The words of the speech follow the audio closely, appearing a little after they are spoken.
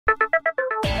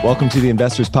Welcome to the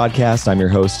Investors Podcast. I'm your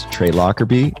host, Trey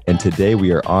Lockerbie, and today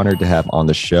we are honored to have on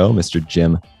the show Mr.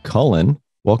 Jim Cullen.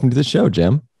 Welcome to the show,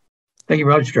 Jim. Thank you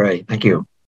very much, Trey. Thank you.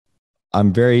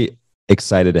 I'm very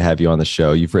excited to have you on the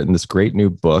show. You've written this great new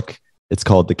book. It's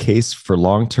called The Case for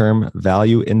Long-Term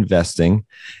Value Investing.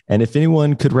 And if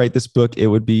anyone could write this book, it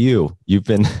would be you. You've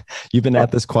been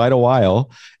at this quite a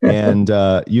while, and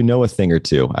you know a thing or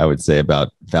two, I would say,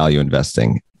 about value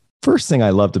investing. First thing I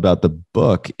loved about the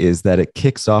book is that it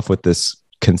kicks off with this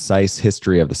concise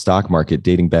history of the stock market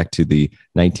dating back to the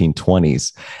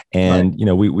 1920s. And, you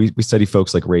know, we study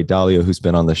folks like Ray Dalio, who's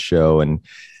been on the show, and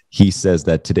he says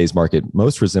that today's market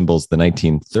most resembles the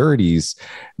 1930s,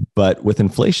 but with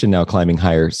inflation now climbing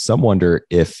higher, some wonder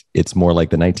if it's more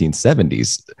like the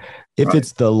 1970s. If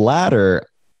it's the latter,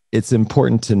 it's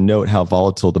important to note how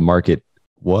volatile the market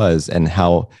was and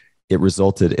how it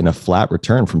resulted in a flat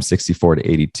return from 64 to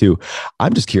 82.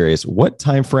 I'm just curious, what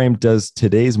time frame does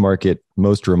today's market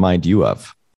most remind you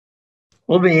of?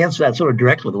 Well, let me answer that sort of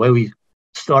directly. The way we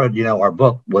started, our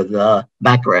book with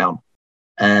background.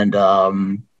 And,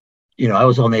 I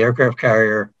was on the aircraft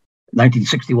carrier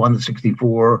 1961 to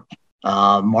 64.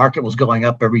 Market was going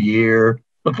up every year.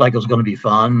 Looked like it was going to be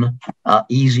fun,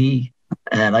 easy.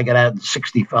 And I got out in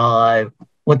 65,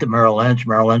 went to Merrill Lynch.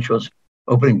 Merrill Lynch was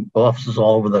opening offices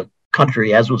all over the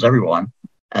country, as was everyone,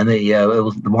 and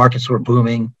the markets were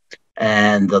booming,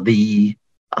 and we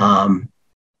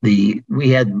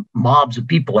had mobs of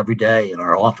people every day in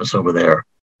our office over there,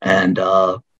 and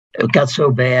it got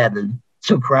so bad and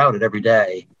so crowded every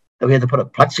day that we had to put a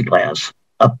plexiglass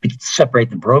up to separate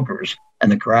the brokers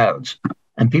and the crowds,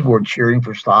 and people were cheering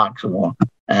for stocks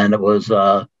and it was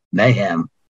mayhem,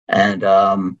 and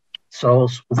so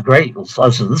it was great. So I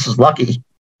said, this is lucky,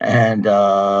 and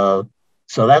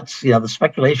so that's, the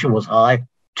speculation was high.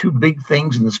 Two big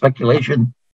things in the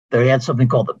speculation. They had something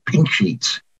called the pink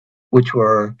sheets, which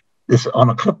were this on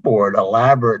a clipboard,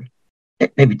 elaborate,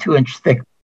 maybe 2-inch thick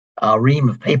ream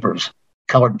of papers,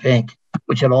 colored pink,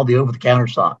 which had all the over-the-counter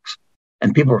stocks.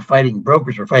 And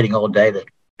brokers were fighting all day to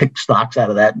pick stocks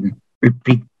out of that and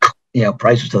repeat,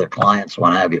 prices to their clients,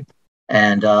 what have you.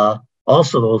 And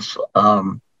also those,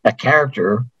 a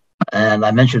character, and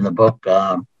I mentioned in the book,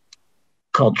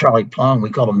 called Charlie Plung. We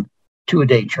called him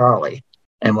Two-A-Day Charlie.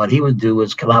 And what he would do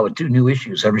was come out with 2 new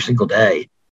issues every single day.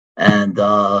 And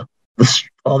all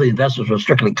the investors were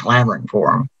strictly clamoring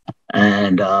for him.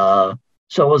 And so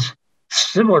it was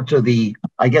similar to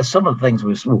some of the things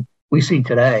we see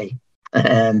today.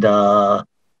 And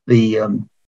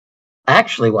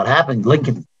actually what happened,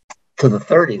 linking to the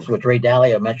 30s, which Ray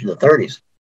Dalio mentioned the 30s,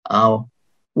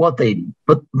 what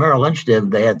Merrill Lynch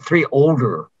did, they had 3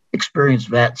 older experienced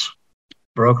vets,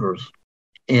 brokers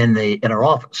in our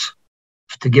office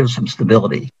to give some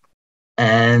stability.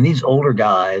 And these older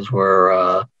guys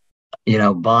were,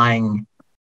 buying,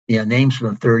 names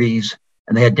from the 30s,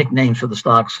 and they had nicknames for the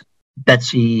stocks,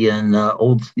 Betsy and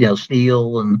old,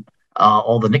 Steel and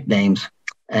all the nicknames.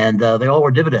 And they all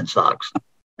were dividend stocks.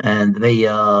 And we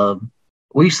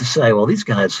used to say, well, these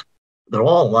guys, they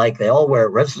all wear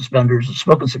red suspenders and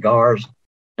smoking cigars.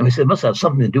 And we said, it must have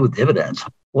something to do with dividends.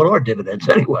 What are dividends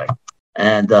anyway?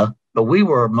 And but we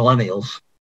were millennials,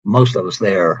 most of us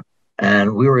there,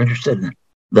 and we were interested in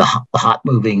the hot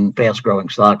moving, fast growing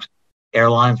stocks.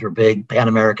 Airlines were big, Pan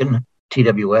American,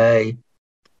 TWA.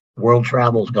 World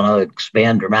travel is going to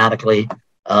expand dramatically.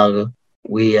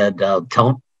 We had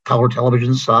color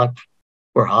television stocks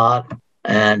were hot,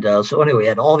 and so anyway, we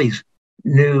had all these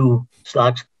new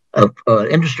stocks.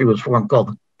 Industry was formed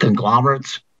called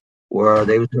conglomerates, where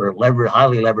they were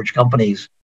highly leveraged companies,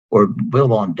 or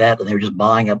built on debt, and they were just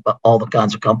buying up all the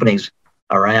kinds of companies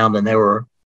around, and they were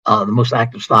the most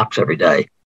active stocks every day.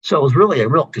 So it was really a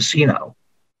real casino.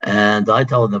 And I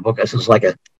tell in the book, I said, it's like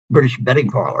a British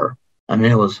betting parlor. I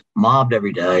mean, it was mobbed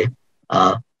every day.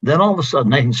 Then all of a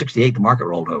sudden, 1968, the market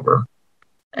rolled over.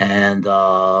 And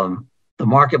the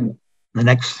market, the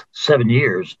next 7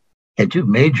 years, had 2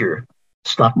 major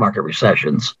stock market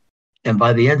recessions. And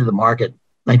by the end of the market,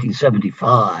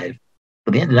 1975,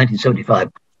 by the end of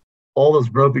 1975, all those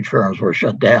brokerage firms were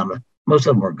shut down. Most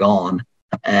of them were gone,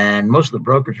 and most of the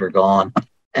brokers were gone,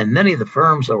 and many of the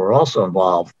firms that were also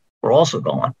involved were also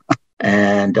gone.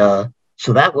 And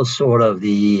so that was sort of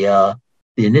the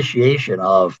initiation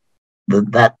of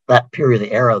that period,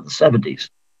 the era of the 70s,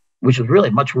 which was really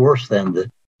much worse than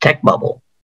the tech bubble.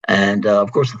 And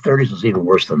of course, the 30s was even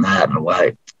worse than that in a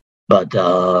way. But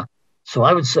so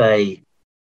I would say,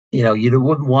 you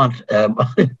wouldn't want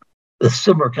a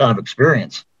similar kind of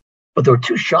experience. But there were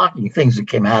 2 shocking things that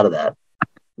came out of that.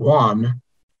 One,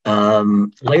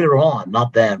 later on,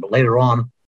 not then, but later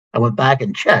on, I went back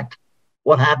and checked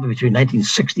what happened between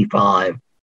 1965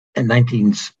 and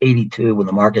 1982 when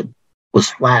the market was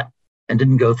flat and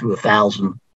didn't go through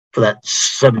 1,000 for that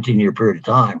 17-year period of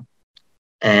time.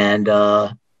 And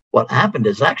what happened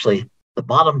is actually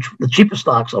the cheapest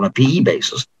stocks on a PE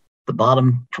basis, the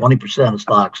bottom 20% of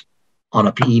stocks on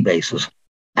a PE basis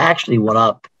actually went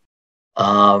up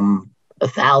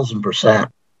 1,000%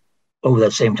 over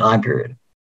that same time period,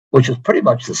 which is pretty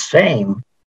much the same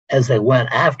as they went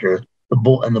after the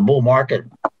bull market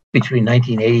between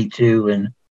 1982 and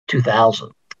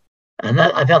 2000. And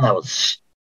that I found that was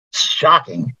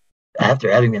shocking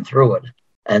after having been through it.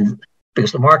 And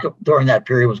because the market during that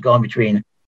period was going between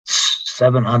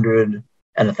 700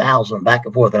 and 1,000 back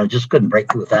and forth, and it just couldn't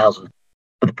break through 1,000.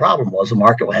 But the problem was the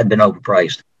market had been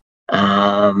overpriced.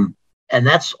 And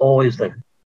that's always the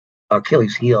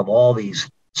Achilles heel of all these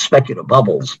speculative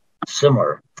bubbles,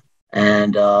 similar.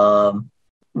 And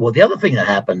well, the other thing that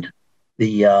happened,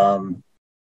 and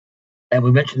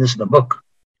we mentioned this in the book,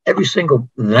 every single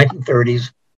in the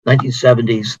 1930s,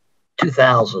 1970s,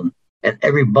 2000, and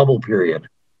every bubble period,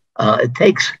 it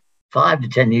takes 5 to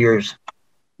 10 years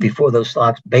before those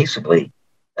stocks basically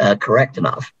correct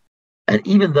enough. And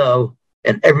even though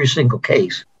in every single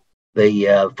case,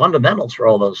 the fundamentals for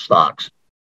all those stocks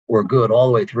were good all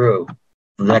the way through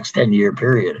the next 10-year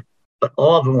period, but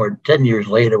all of them were 10 years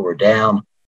later were down.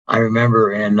 I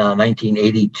remember in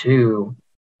 1982,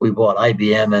 we bought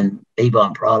IBM and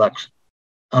Avon products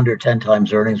under 10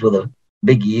 times earnings with a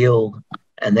big yield,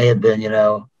 and they had been,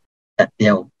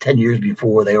 10 years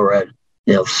before they were at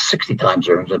 60 times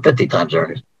earnings and 50 times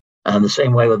earnings. And the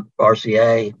same way with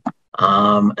RCA,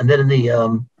 and then in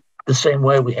the same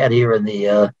way we had here in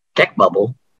the tech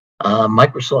bubble,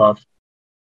 Microsoft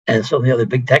and some of the other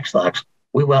big tech stocks,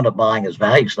 we wound up buying as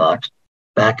value stocks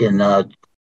back in 10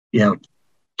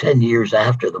 years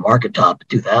after the market top in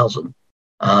 2000.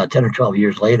 10 or 12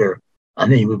 years later, I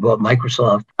mean, we bought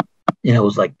Microsoft, it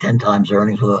was like 10 times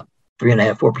earnings with a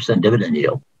 3.5%, 4% dividend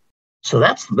yield. So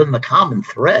that's been the common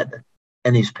thread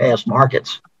in these past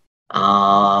markets.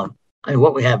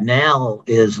 What we have now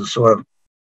is a sort of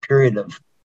period of,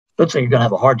 looks like you're going to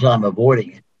have a hard time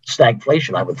avoiding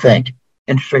stagflation, I would think.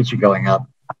 Interest rates are going up.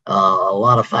 A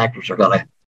lot of factors are going to,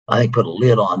 I think, put a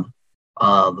lid on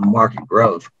the market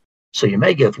growth. So you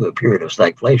may go through a period of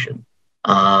stagflation.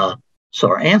 So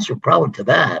our answer probably to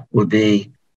that would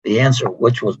be the answer,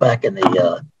 which was back in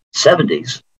the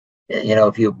 70s.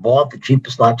 If you bought the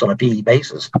cheapest stocks on a PE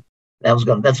basis, that's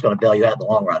going to bail you out in the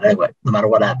long run anyway, no matter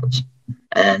what happens.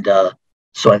 And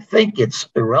so I think it's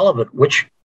irrelevant which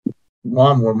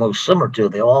one we're most similar to.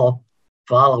 They all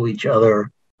follow each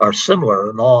other, are similar,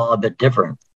 and all a bit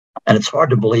different. And it's hard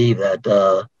to believe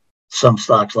that some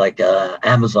stocks like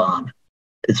Amazon,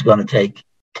 it's going to take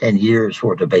 10 years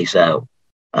for it to base out.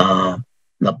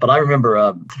 But I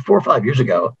remember 4 or 5 years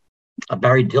ago,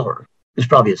 Barry Diller, who's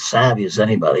probably as savvy as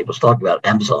anybody, was talking about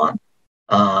Amazon.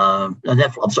 Was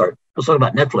talking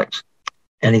about Netflix.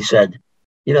 And he said,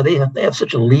 they have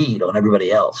such a lead on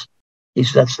everybody else. He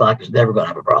said that stock is never going to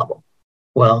have a problem.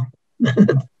 Well,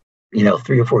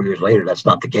 3 or 4 years later, that's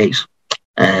not the case.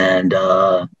 And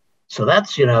so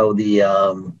that's, as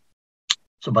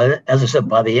I said,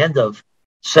 by the end of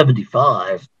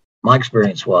 75, my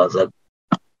experience was that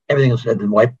everything had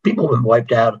been wiped. People have been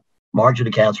wiped out. Margin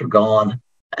accounts were gone.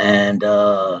 And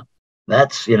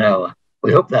that's, we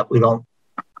hope that we don't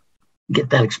get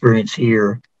that experience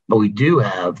here, but we do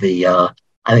have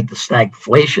I think the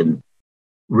stagflation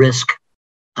risk,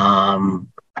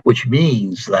 which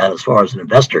means that as far as an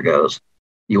investor goes,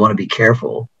 you want to be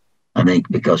careful, I think,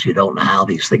 because you don't know how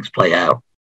these things play out.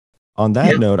 On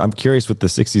that note, I'm curious with the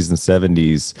 60s and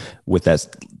 70s, with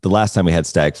the last time we had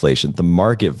stagflation, the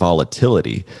market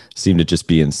volatility seemed to just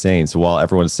be insane. So while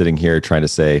everyone's sitting here trying to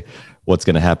say what's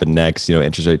going to happen next,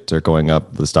 interest rates are going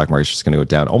up, the stock market's just going to go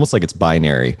down, almost like it's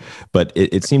binary, but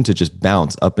it seemed to just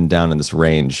bounce up and down in this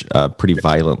range pretty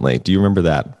violently. Do you remember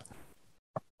that?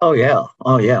 Oh, yeah.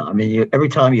 I mean, every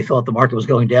time you thought the market was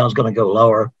going down, it's going to go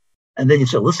lower. And then you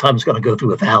said, this time it's going to go through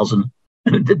 1,000.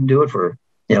 And it didn't do it for,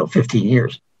 15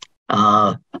 years.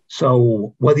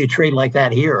 So whether you trade like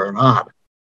that here or not,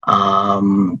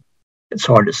 it's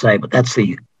hard to say, but that's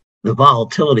the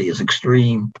volatility is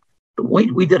extreme.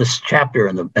 We did a chapter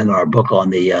in our book on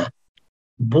the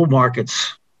bull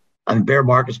markets, bear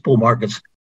markets, bull markets,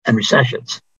 and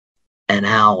recessions, and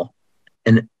how,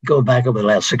 and going back over the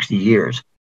last 60 years,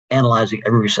 analyzing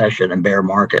every recession and bear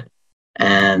market,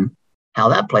 and how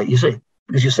that played.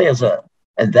 Because you say as an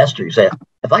investor, you say,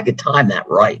 if I could time that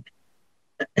right,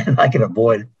 and I can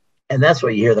avoid, and that's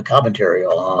what you hear the commentary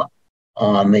on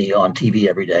TV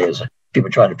every day is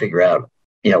people trying to figure out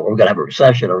we're going to have a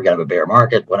recession or we're going to have a bear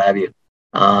market, what have you.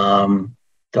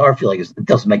 To our feeling, it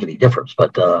doesn't make any difference.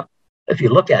 But if you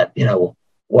look at,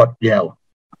 what,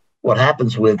 what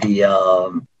happens with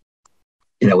the,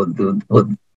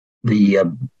 with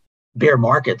the bear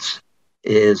markets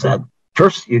is that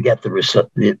first you get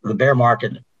the bear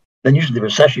market, then usually the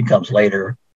recession comes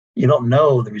later. You don't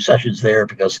know the recession's there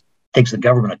because it takes the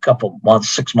government a couple months,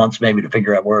 6 months maybe, to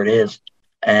figure out where it is.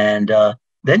 And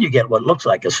then you get what looks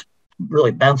like a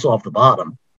really bounce off the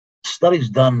bottom. Studies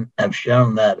done have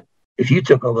shown that if you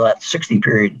took over that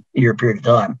 60-year period of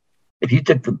time, if you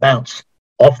took the bounce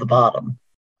off the bottom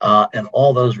and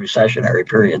all those recessionary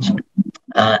periods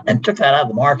and took that out of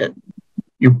the market,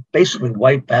 you basically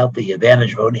wipe out the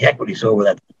advantage of owning equities over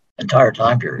that entire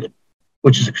time period,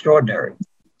 which is extraordinary.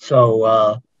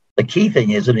 So the key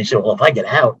thing is, and he said, well, if I get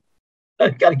out,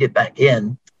 I've got to get back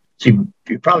in. So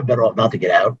you're probably better off not to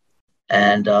get out.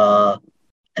 And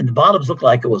the bottoms look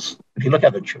like it was, if you look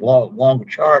at the longer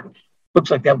chart, looks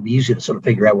like that would be easy to sort of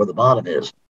figure out where the bottom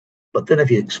is. But then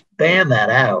if you expand that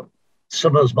out,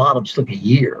 some of those bottoms took a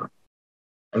year.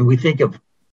 I mean, we think of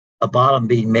a bottom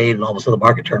being made and all of a sudden the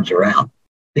market turns around.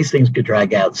 These things could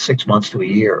drag out 6 months to a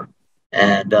year.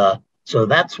 And so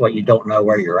that's what you don't know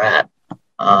where you're at.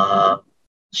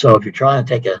 So if you're trying to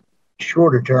take a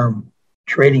shorter term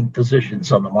trading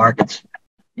positions on the markets,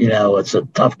 it's a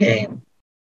tough game.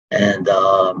 And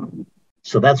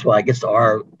so that's why I guess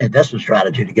our investment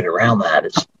strategy to get around that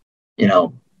is,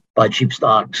 buy cheap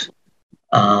stocks,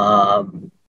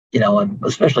 and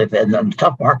especially if in a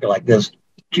tough market like this,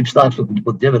 cheap stocks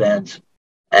with dividends,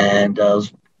 and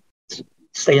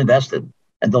stay invested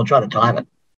and don't try to time it.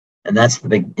 And that's the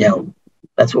big,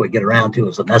 that's what we get around to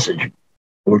is the message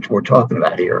we're talking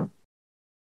about here.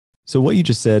 So what you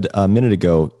just said a minute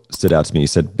ago stood out to me. You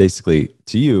said basically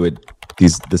to you,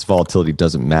 this volatility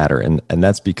doesn't matter. And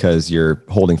that's because you're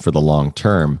holding for the long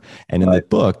term. And in the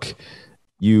book,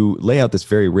 you lay out this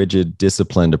very rigid,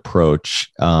 disciplined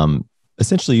approach,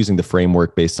 essentially using the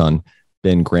framework based on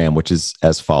Ben Graham, which is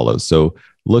as follows. So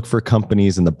look for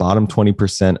companies in the bottom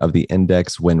 20% of the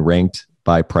index when ranked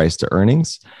by price to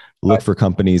earnings. Look for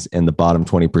companies in the bottom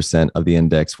 20% of the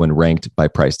index when ranked by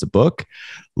price to book.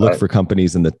 Look for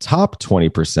companies in the top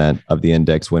 20% of the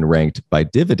index when ranked by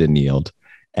dividend yield,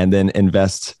 and then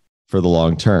invest for the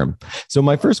long term. So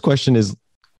my first question is,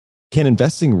 can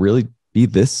investing really be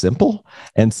this simple?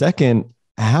 And second,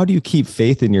 how do you keep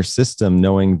faith in your system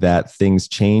knowing that things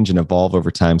change and evolve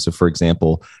over time? So for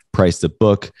example, price to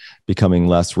book becoming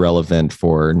less relevant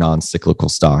for non-cyclical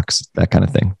stocks, that kind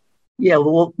of thing. Yeah,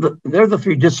 well, they're the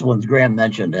three disciplines Graham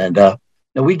mentioned, and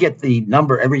we get the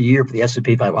number every year for the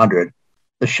S&P 500.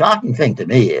 The shocking thing to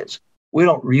me is we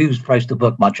don't use price to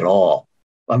book much at all.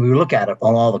 When we look at it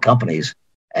on all the companies,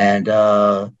 and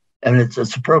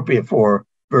it's appropriate for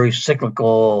very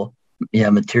cyclical,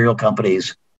 material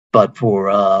companies, but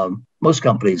for most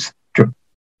companies,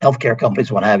 healthcare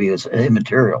companies, what have you, is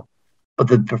immaterial. But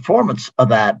the performance of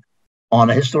that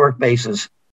on a historic basis,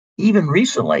 even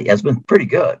recently, has been pretty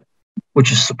good,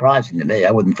 which is surprising to me.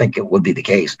 I wouldn't think it would be the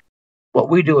case. What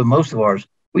we do in most of ours,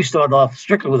 we start off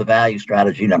strictly with a value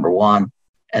strategy, number one,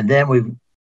 and then we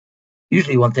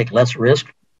usually want to take less risk.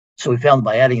 So we found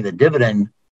by adding the dividend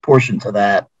portion to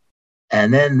that,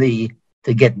 and then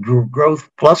to get growth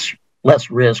plus less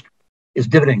risk is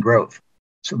dividend growth.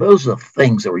 So those are the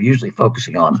things that we're usually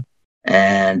focusing on,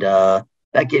 and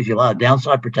that gives you a lot of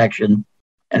downside protection.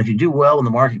 And if you do well when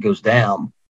the market goes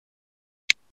down,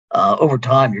 over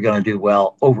time, you're going to do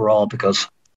well overall because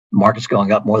the market's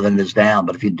going up more than it is down.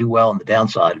 But if you do well on the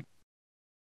downside,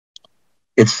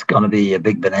 it's going to be a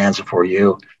big bonanza for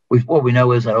you. What we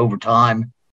know is that over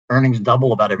time, earnings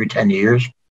double about every 10 years.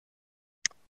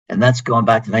 And that's going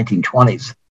back to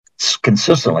 1920s. It's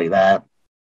consistently that.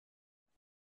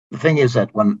 The thing is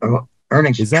that when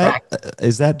earnings is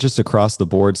that just across the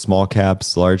board, small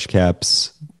caps, large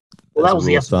caps? Well, that was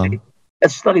the S&P.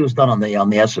 That study was done on the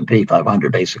S&P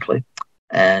 500 basically,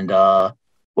 and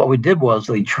what we did was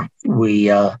we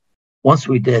once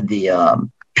we did the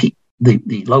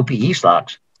low PE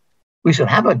stocks, we said,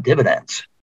 how about dividends?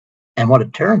 And what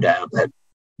it turned out that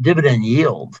dividend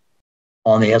yield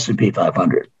on the S&P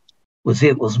 500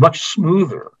 was much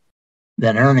smoother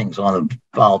than earnings on the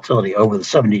volatility over the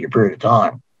 70-year period of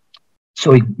time.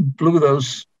 So we blew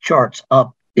those charts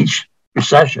up each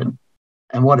recession.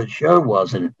 And what it showed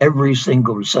was in every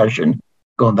single recession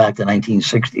going back to the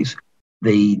 1960s,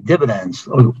 the dividends,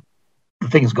 the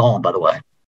thing is gone, by the way.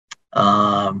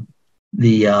 Going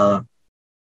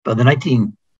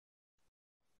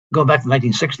back to the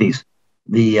 1960s,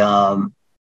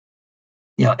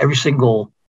 every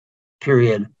single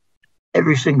period,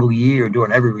 every single year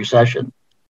during every recession,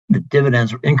 the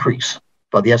dividends increase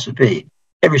by the S&P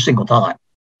every single time.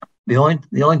 The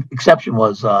only exception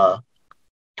was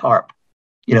TARP,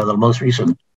 the most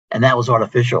recent, and that was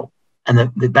artificial.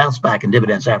 And the bounce back in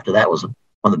dividends after that was one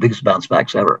of the biggest bounce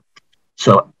backs ever.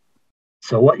 So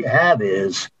what you have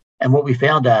is, and what we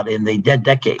found out in the dead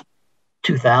decade,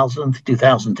 2000 to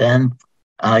 2010,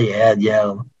 you had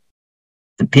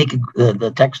the peak of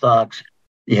the tech stocks,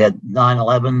 you had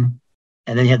 9/11,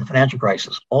 and then you had the financial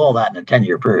crisis. All that in a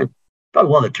 10-year period.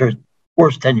 Probably one of the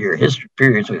worst 10-year history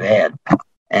periods we've had.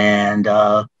 And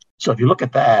so if you look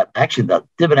at that, actually the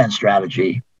dividend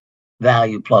strategy,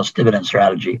 value plus dividend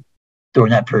strategy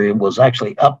during that period was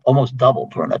actually up almost double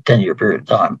during a 10-year period of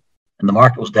time. And the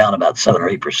market was down about 7 or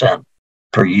 8%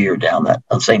 per year down that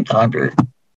same time period.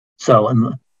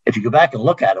 So if you go back and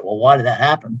look at it, well, why did that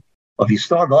happen? Well, if you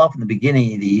started off in the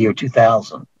beginning of the year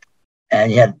 2000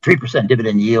 and you had 3%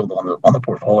 dividend yield on the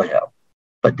portfolio,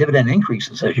 but dividend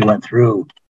increases as you went through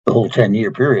the whole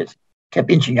 10-year period,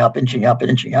 kept inching up. And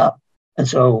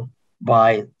so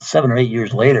by 7 or 8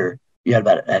 years later, you had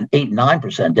about an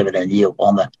 8-9% dividend yield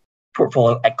on the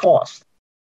portfolio at cost,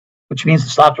 which means the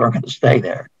stocks aren't going to stay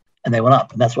there. And they went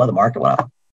up, and that's why the market went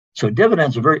up. So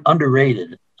dividends are very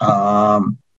underrated.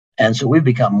 And so we've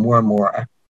become more and more,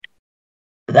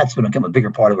 that's going to become a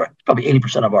bigger part of probably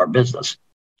 80% of our business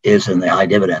is in the high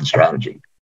dividend strategy,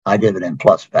 high dividend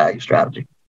plus value strategy.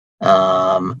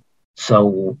 If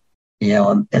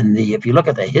you look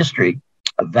at the history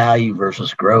of value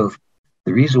versus growth,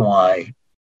 the reason why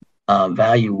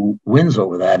value wins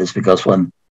over that is because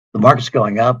when the market's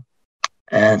going up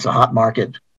and it's a hot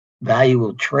market, value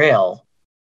will trail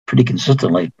pretty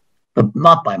consistently, but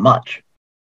not by much.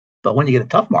 But when you get a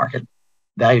tough market,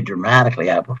 value dramatically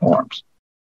outperforms.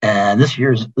 And this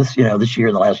year and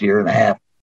the last year and a half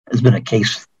has been a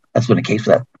case. That's been a case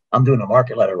that I'm doing a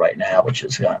market letter right now, which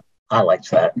is highlights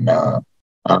that. And the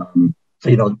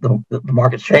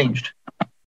market's changed.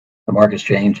 The market's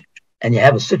changed, and you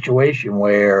have a situation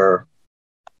where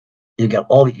you got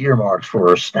all the earmarks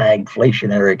for a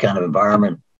stagflationary kind of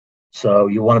environment. So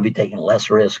you want to be taking less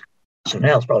risk. So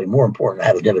now it's probably more important to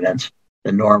have the dividends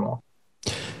than normal.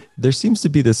 There seems to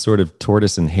be this sort of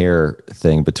tortoise and hare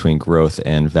thing between growth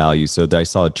and value. So I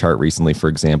saw a chart recently, for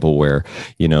example, where,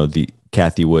 the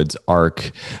Cathie Wood's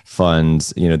ARK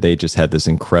funds, they just had this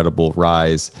incredible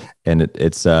rise, and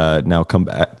it's now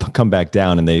come back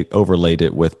down, and they overlaid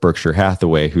it with Berkshire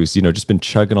Hathaway, who's, just been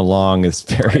chugging along. It's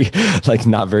very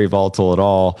not very volatile at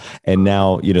all. And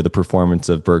now, the performance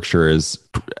of Berkshire is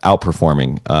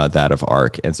outperforming that of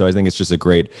ARK. And so I think it's just a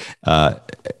great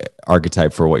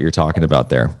archetype for what you're talking about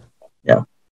there. Yeah.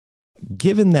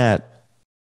 Given that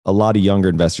a lot of younger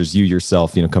investors, you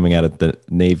yourself, coming out of the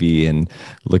Navy and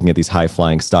looking at these high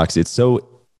flying stocks, it's so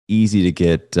easy to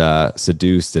get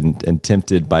seduced and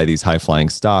tempted by these high flying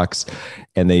stocks.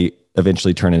 And they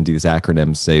eventually turn into these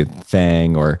acronyms, say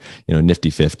FANG or, Nifty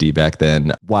 50 back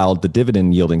then, while the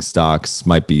dividend yielding stocks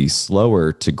might be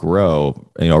slower to grow,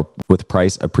 with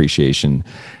price appreciation,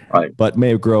 right, but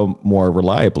may grow more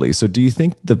reliably. So do you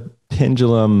think the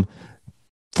pendulum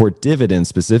for dividends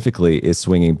specifically is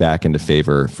swinging back into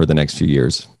favor for the next few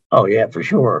years? Oh yeah, for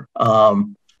sure.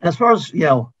 As far as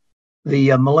the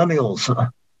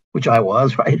millennials, which I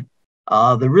was, right,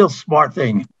 the real smart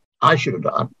thing I should have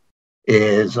done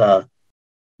is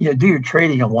do your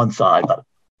trading on one side,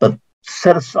 but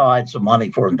set aside some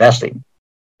money for investing,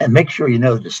 and make sure you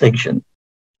know the distinction.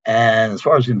 And as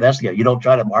far as investing, you don't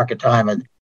try to market time and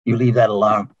you leave that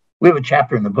alone. We have a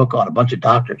chapter in the book on a bunch of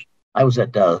doctors. I was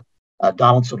at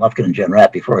Donaldson, Lufkin, and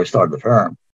Jenrette before I started the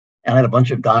firm. And I had a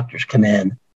bunch of doctors come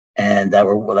in and that I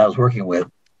was working with,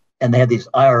 and they had these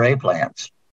IRA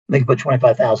plans. They could put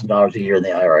 $25,000 a year in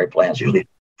the IRA plans, usually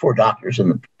 4 doctors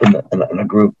in a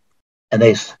group, and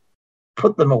they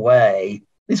put them away.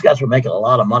 These guys were making a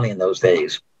lot of money in those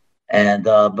days, and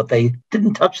but they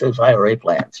didn't touch those IRA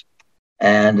plans,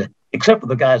 and except for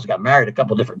the guys who got married a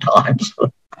couple different times,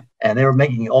 and they were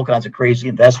making all kinds of crazy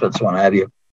investments, what have you.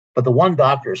 But the one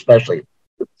doctor especially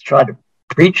tried to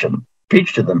preach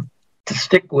to them to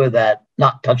stick with that,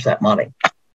 not touch that money.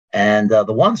 And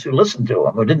the ones who listened to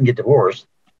him, who didn't get divorced,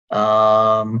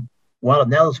 now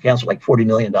those accounts are like $40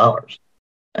 million.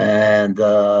 And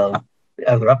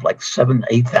they're up like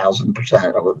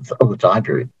 8,000% over the time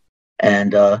period.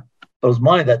 And it was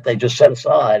money that they just set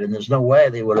aside, and there's no way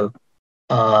they would have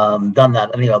done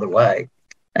that any other way.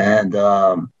 And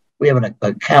we have an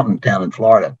accountant down in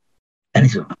Florida, and he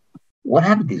said, "What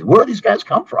happened to these? Where do these guys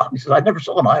come from?" He says, "I never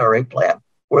saw an IRA plan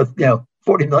worth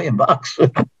 $40 million."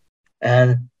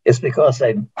 And it's because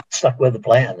they stuck with the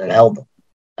plan and held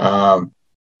them.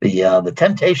 the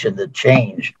temptation to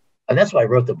change, and that's why I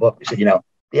wrote the book. We said,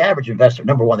 the average investor,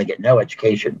 number one, they get no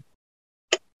education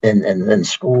in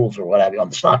schools or what have you on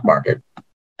the stock market.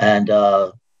 And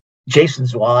Jason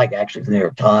Zweig, actually, the New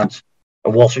York Times,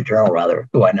 or Wall Street Journal, rather,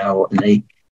 who I know, and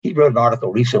he wrote an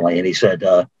article recently, and he said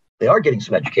they are getting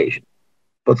some education,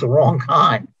 but it's the wrong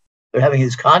kind. They're having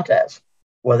these contests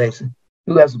where they say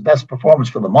who has the best performance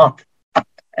for the month.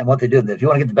 And what they do, if you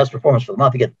want to get the best performance for the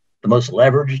month, you get the most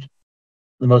leveraged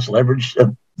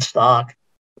stock,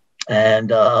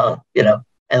 and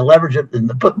and leverage it and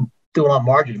do it on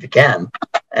margin if you can,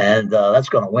 and that's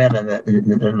going to win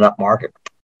in an up market.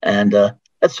 And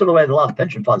that's sort of the way a lot of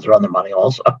pension funds run their money.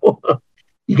 Also,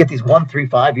 you get these 1, 3,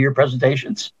 5 year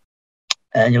presentations,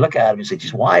 and you look at them and you say,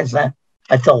 "Geez, why is that?"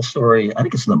 I tell a story. I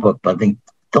think it's in the book, but I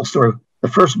tell a story. The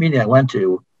first meeting I went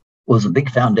to was a big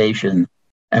foundation,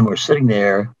 and we're sitting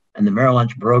there, and the Merrill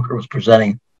Lynch broker was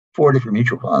presenting 4 different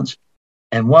mutual funds,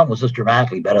 and one was just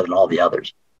dramatically better than all the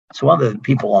others. So one of the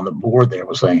people on the board there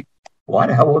was saying, "Why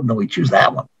the hell wouldn't we choose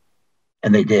that one?"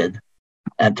 And they did.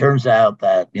 And it turns out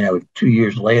that 2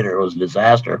 years later it was a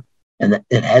disaster, and that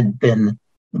it had been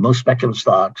the most speculative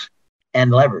stocks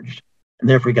and leveraged, and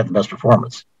therefore you got the best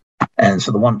performance. And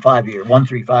so the 1,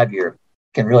 3, 5 year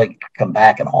can really come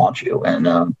back and haunt you.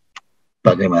 And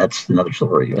but anyway, that's another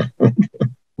story.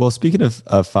 Well, speaking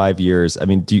of 5 years, I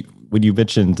mean, when you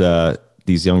mentioned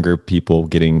these younger people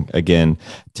getting, again,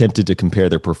 tempted to compare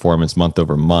their performance month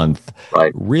over month,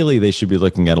 right? Really, they should be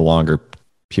looking at a longer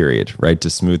period, right, to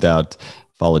smooth out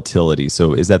volatility.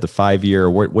 So is that the 5 year?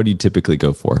 What do you typically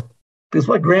go for? Because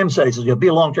what Graham said, he says, be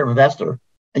a long-term investor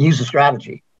and use a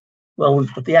strategy. Well,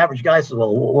 but the average guy says,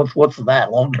 well, what's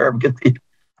that long-term?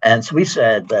 And so we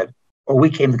said that, or we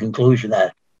came to the conclusion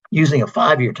that using a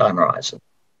 5 year time horizon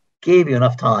gave you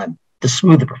enough time to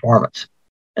smooth the performance.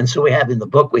 And so we have in the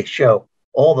book, we show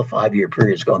all the 5 year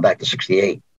periods going back to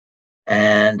 68.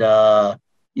 And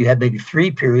you had maybe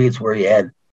 3 periods where you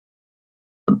had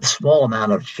a small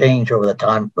amount of change over the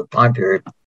time period.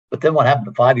 But then what happened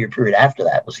the 5 year period after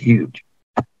that was huge.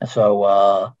 And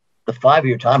so the 5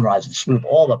 year time horizon smoothed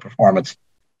all the performance.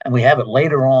 And we have it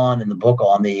later on in the book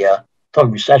on the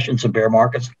talking recessions and bear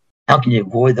markets. How can you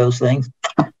avoid those things?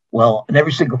 Well, in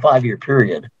every single 5 year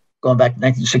period, going back to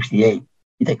 1968,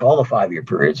 you take all the 5 year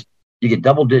periods, you get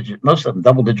most of them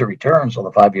double digit returns on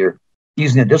the 5 year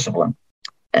using a discipline.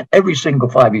 And every single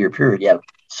 5 year period, you have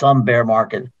some bear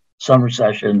market, some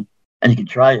recession, and you can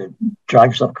try to drive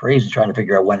yourself crazy trying to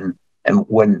figure out when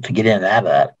to get in and out of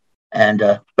that. And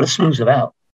but it smooths it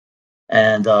out.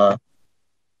 And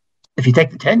if you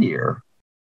take the 10 year,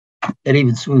 it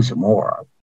even smooths it more.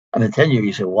 I mean, 10 year,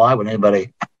 you say, why would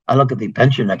anybody? I look at the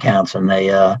pension accounts, and they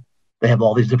have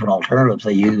all these different alternatives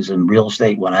they use in real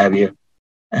estate, what have you.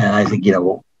 And I think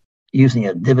using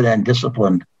a dividend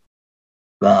disciplined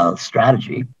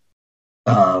strategy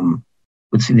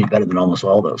would seem to be better than almost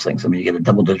all those things. I mean, you get a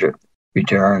double digit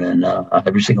return in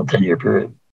every single 10 year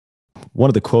period. One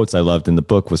of the quotes I loved in the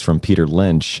book was from Peter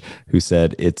Lynch, who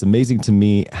said, "It's amazing to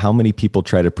me how many people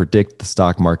try to predict the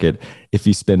stock market. If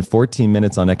you spend 14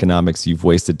 minutes on economics, you've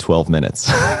wasted 12 minutes."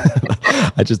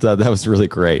 I just thought that was really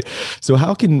great. So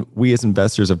how can we as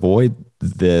investors avoid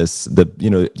this?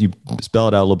 You spell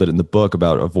it out a little bit in the book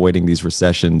about avoiding these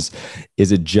recessions.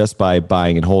 Is it just by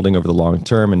buying and holding over the long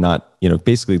term and not,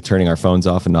 basically turning our phones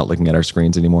off and not looking at our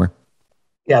screens anymore?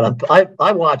 Yeah,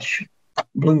 I watch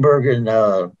Bloomberg and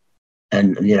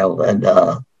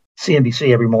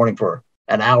CNBC every morning for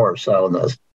an hour or so, and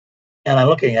I'm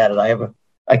looking at it.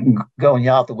 I can go and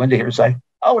yell out the window here and say,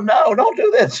 "Oh no, don't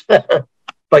do this!"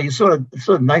 But it's sort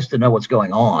of nice to know what's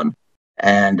going on,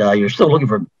 and you're still looking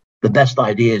for the best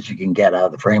ideas you can get out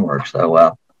of the framework.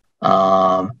 So,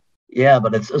 but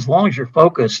it's as long as you're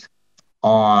focused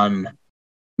on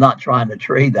not trying to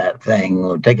trade that thing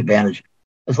or take advantage.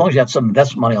 As long as you have some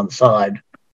investment money on the side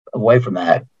away from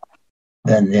that,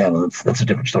 then that's a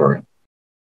different story.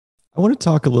 I want to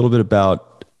talk a little bit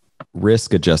about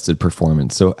risk-adjusted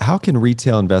performance. So how can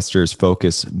retail investors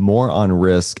focus more on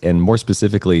risk and more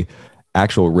specifically,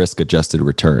 actual risk-adjusted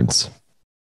returns?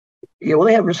 Yeah, well,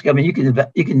 they have risk. I mean, you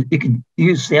can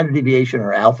use standard deviation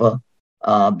or alpha,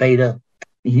 beta.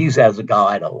 You can use that as a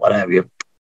guide or what have you.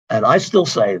 And I still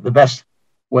say the best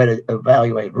way to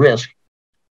evaluate risk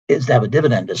is to have a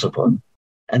dividend discipline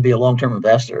and be a long-term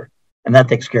investor, and that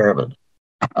takes care of it.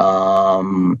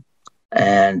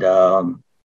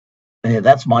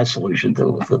 That's my solution to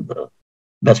the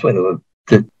best way to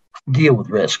deal with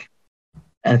risk.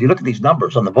 And if you look at these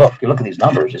numbers on the book,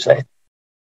 you say,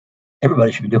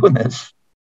 everybody should be doing this.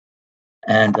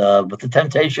 And but the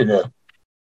temptation I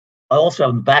also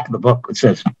have in the back of the book, it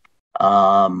says,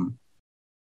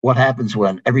 what happens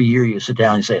when every year you sit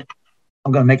down and say,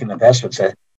 I'm going to make an investment,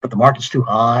 say, but the market's too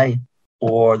high,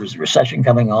 or there's a recession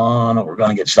coming on, or we're going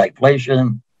to get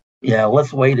stagflation.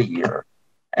 Let's wait a year.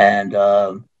 And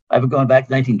I've been going back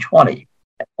to 1920.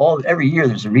 Every year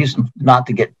there's a reason not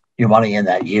to get your money in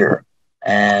that year.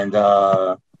 And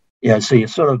so you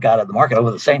sort of got the market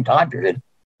over the same time period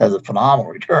has a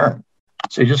phenomenal return.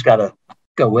 So you just got to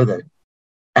go with it.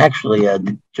 Actually,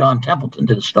 John Templeton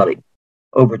did a study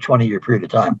over a 20-year period of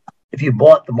time. If you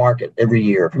bought the market every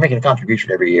year, if you're making a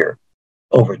contribution every year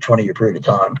over a 20-year period of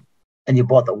time, and you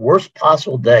bought the worst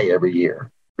possible day every year,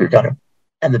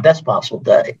 and the best possible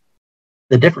day,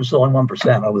 the difference is only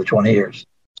 1% over the 20 years.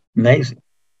 Amazing.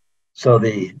 So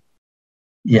the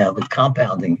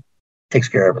compounding takes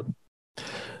care of it.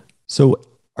 So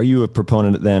are you a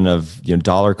proponent then of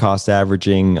dollar cost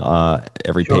averaging,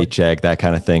 every Sure. paycheck, that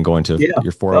kind of thing, going to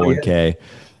your 401k?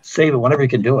 Save it whenever you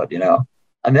can do it,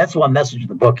 I mean, that's one message in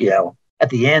the book, At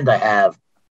the end, I have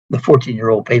the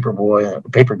 14-year-old paper boy,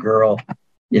 paper girl,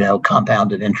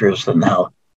 compounded interest, and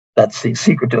how that's the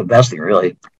secret to investing,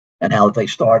 really, and how they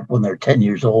start when they're 10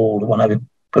 years old, when I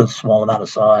put a small amount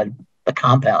aside, the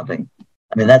compounding.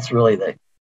 I mean, that's really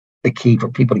the key for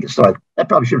people to get started. That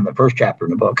probably should have been the first chapter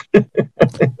in the book.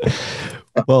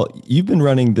 Well, you've been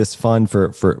running this fund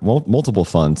for multiple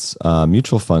funds,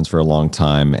 mutual funds, for a long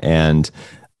time. And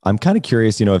I'm kind of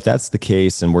curious, if that's the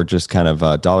case and we're just kind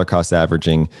of dollar cost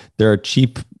averaging, there are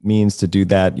cheap means to do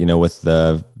that, with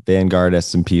the Vanguard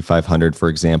S&P 500, for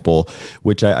example,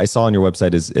 which I saw on your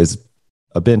website is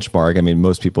a benchmark. I mean,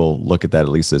 most people look at that at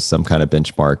least as some kind of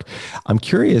benchmark. I'm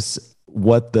curious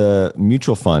what the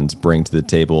mutual funds bring to the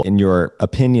table, in your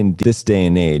opinion, this day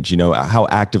and age. How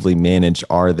actively managed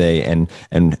are they,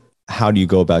 and how do you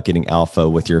go about getting alpha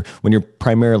when you're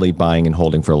primarily buying and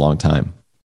holding for a long time?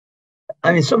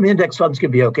 I mean, some of the index funds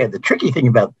can be okay. The tricky thing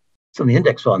about some of the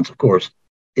index funds, of course,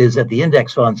 is that the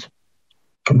index funds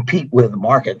compete with the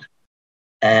market,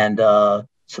 and so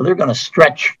they're going to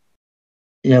stretch,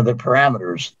 their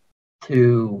parameters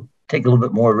to take a little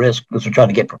bit more risk because they're trying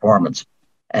to get performance.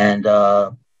 And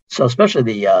so,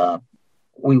 especially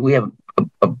we have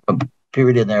a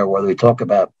period in there where we talk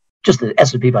about just the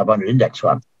S&P 500 index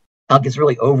fund. How it gets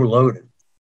really overloaded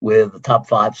with the top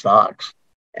 5 stocks,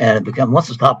 and once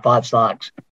the top 5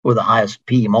 stocks with the highest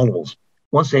PE multiples,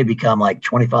 once they become like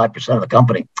 25% of the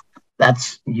company,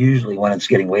 that's usually when it's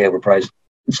getting way overpriced.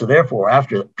 And so, therefore,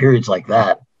 after periods like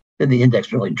that, then the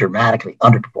index really dramatically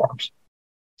underperforms.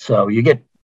 So you get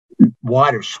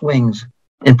wider swings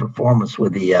in performance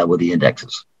with the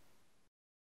indexes,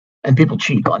 and people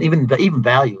cheat on even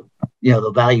value.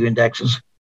 The value indexes.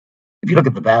 If you look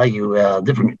at the value,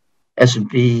 different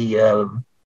S&P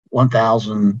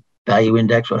 1000 value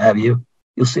index, what have you,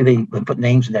 you'll see they put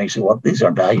names in there. You say, well, these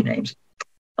aren't value names,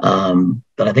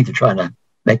 but I think they're trying to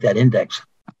make that index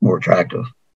more attractive,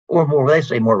 or more, they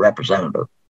say, more representative.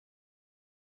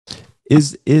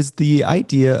 Is the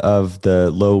idea of the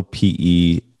low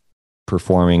PE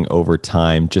performing over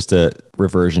time just a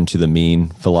reversion to the mean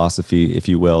philosophy, if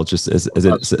you will, just as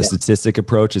a statistic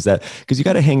approach? Is that because you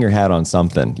got to hang your hat on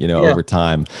something, over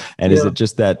time? And is it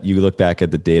just that you look back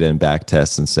at the data and back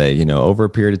tests and say, over a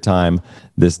period of time,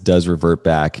 this does revert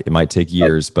back? It might take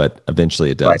years, but eventually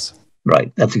it does.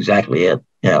 Right. That's exactly it.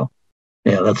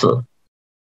 That's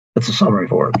a summary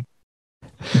for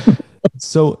it.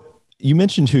 So you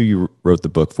mentioned who you wrote the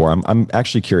book for. I'm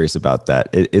actually curious about that.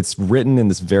 It's written in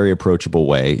this very approachable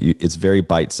way. It's very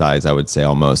bite-sized, I would say,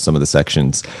 almost, some of the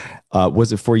sections.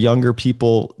 Was it for younger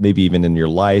people, maybe even in your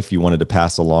life, you wanted to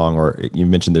pass along, or you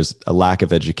mentioned there's a lack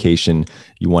of education,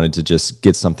 you wanted to just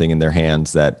get something in their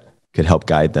hands that could help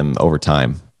guide them over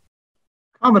time?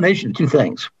 Combination of two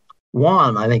things.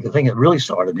 One, I think the thing that really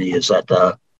started me is that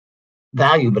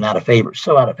value had been out of favor,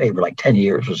 like 10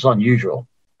 years, which is unusual.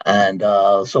 And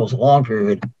so it was a long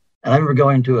period. And I remember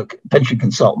going to a pension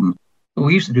consultant who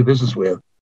we used to do business with.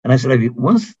 And I said,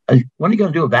 when are you going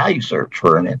to do a value search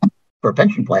for a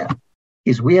pension plan?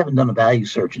 He said, we haven't done a value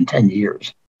search in 10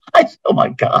 years. I said, oh my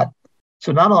God.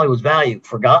 So not only was value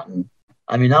forgotten,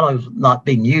 not only was it not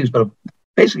being used, but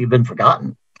basically been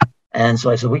forgotten. And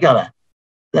so I said,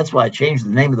 that's why I changed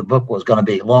the name of the book, was going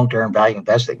to be Long-Term Value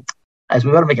Investing. I said,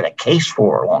 we got to make it a case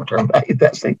for long-term value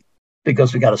investing,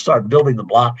 because we got to start building the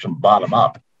blocks from bottom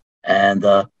up. And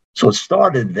so it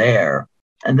started there.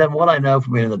 And then what I know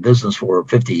from being in the business for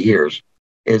 50 years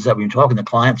is that when you're talking to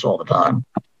clients all the time,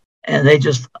 and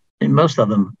most of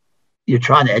them, you're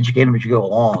trying to educate them as you go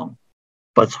along,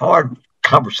 but it's hard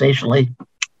conversationally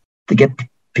to get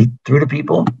through to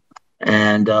people.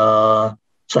 And so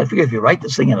I figured if you write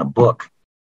this thing in a book,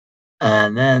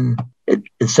 and then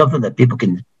it's something that people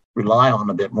can rely on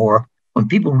a bit more. When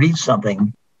people read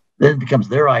something, then it becomes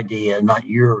their idea, not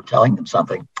you're telling them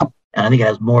something. And I think it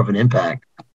has more of an impact.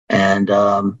 And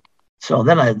so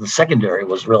then the secondary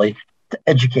was really to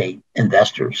educate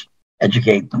investors,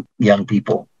 educate young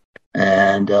people.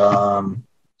 And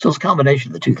so it's a combination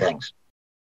of the two things.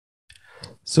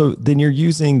 So then you're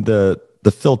using the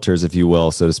filters, if you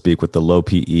will, so to speak, with the low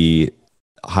PE,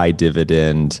 high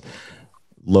dividend,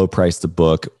 low price to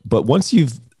book. But once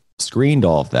you've screened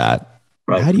all of that,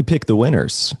 right, how do you pick the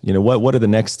winners? What are the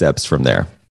next steps from there?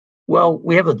 Well,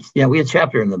 we have a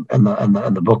chapter in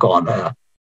the book on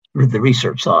the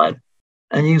research side,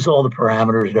 and use all the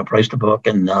parameters, price to book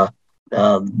and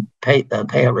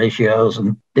payout ratios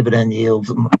and dividend yields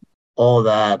and all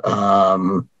that,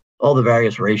 all the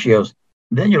various ratios.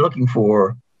 Then you're looking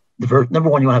for number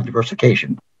one, you want to have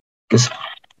diversification, because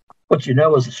what you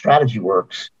know is the strategy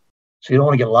works. So you don't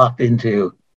want to get locked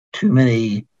into too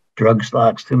many drug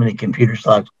stocks, too many computer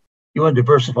stocks. You want a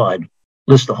diversified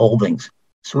list of holdings.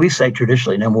 So we say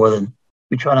traditionally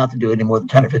we try not to do any more than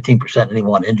 10 or 15% in any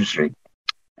one industry,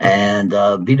 and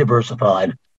be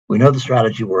diversified. We know the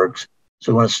strategy works.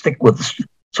 So we want to stick with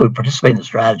so we participate in the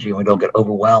strategy and we don't get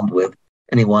overwhelmed with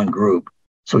any one group.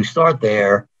 So we start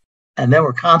there, and then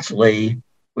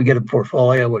we get a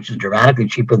portfolio which is dramatically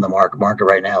cheaper than the market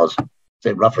right now is,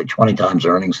 say, roughly 20 times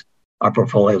earnings. Our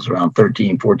portfolio is around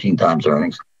 13, 14 times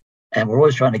earnings. And we're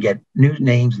always trying to get new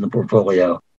names in the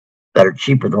portfolio that are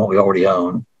cheaper than what we already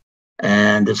own.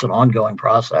 And it's an ongoing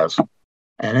process.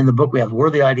 And in the book, we have where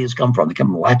the ideas come from. They come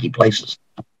from wacky places,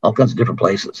 all kinds of different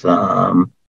places. I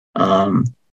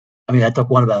took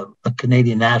one about a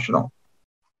Canadian National.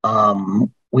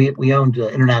 We owned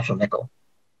International Nickel.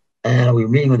 And we were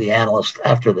meeting with the analyst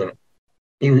after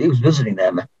he was visiting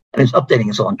them, and he was updating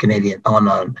us on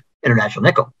International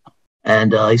Nickel.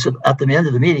 And he said, at the end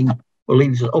of the meeting,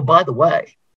 he said, oh, by the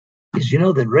way,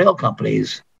 that rail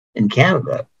companies in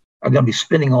Canada are going to be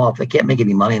spinning off. They can't make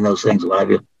any money in those things. What have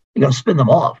you? They're going to spin them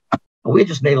off. But we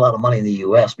just made a lot of money in the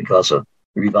U.S. because of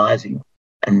revising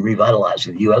and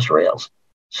revitalizing the U.S. rails.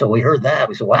 So we heard that.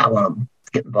 We said, wow, I want to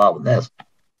get involved in this.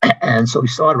 And so we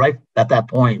started right at that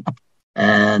point,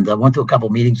 and went to a couple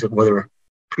of meetings where there were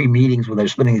pre-meetings when they were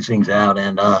spinning these things out.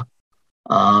 And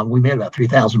we made about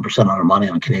 3,000% on our money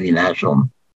on Canadian National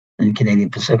and Canadian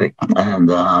Pacific. And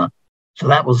so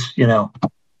that was,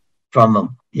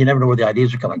 from you never know where the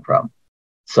ideas are coming from.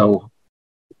 So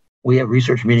we have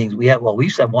research meetings. We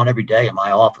used to have one every day in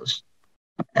my office.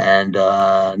 And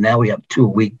now we have 2 a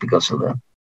week because of the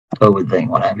COVID thing,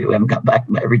 what have you. We haven't got back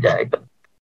every day, but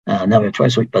now we have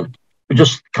twice a week. But we're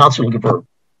just constantly looking for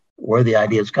where the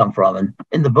ideas come from. And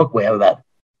in the book, we have about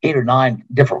 8 or 9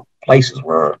 different places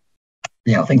where,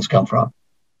 things come from.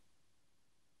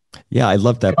 Yeah, I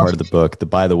love that part of the book, the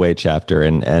by the way chapter.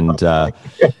 And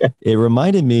it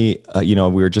reminded me, we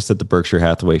were just at the Berkshire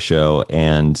Hathaway show,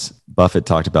 and Buffett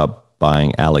talked about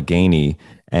buying Allegheny.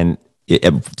 And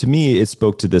to me, it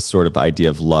spoke to this sort of idea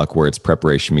of luck where it's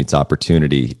preparation meets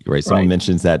opportunity, right? Someone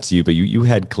mentions that to you, but you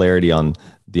had clarity on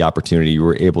the opportunity. You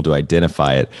were able to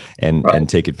identify it and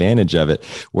take advantage of it.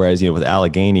 Whereas, with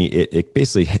Allegheny, it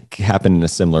basically happened in a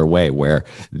similar way where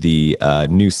the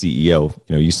new CEO,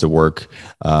 used to work,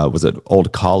 was an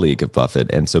old colleague of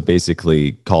Buffett. And so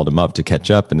basically called him up to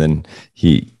catch up. And then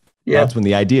that's when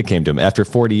the idea came to him after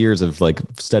 40 years of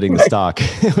studying the stock.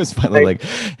 It was finally like,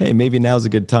 hey, maybe now's a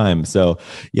good time. So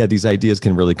yeah, these ideas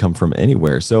can really come from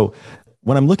anywhere. So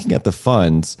when I'm looking at the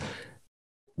funds,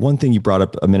 one thing you brought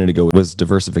up a minute ago was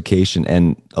diversification.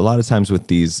 And a lot of times with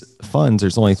these funds,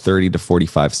 there's only 30 to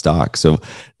 45 stocks. So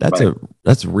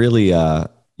that's really,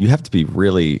 you have to be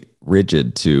really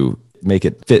rigid to make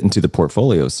it fit into the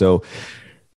portfolio. So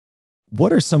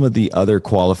what are some of the other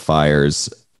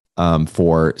qualifiers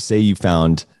for, say you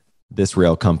found this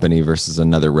rail company versus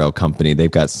another rail company? They've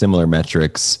got similar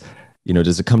metrics.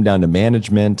 Does it come down to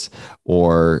management,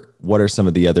 or what are some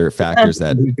of the other factors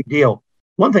that? Big deal.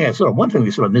 One thing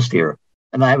we sort of missed here,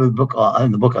 and I have in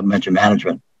the book I mentioned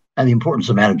management and the importance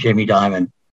of management. Jamie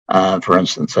Dimon, for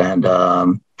instance, and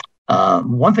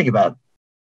one thing about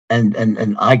and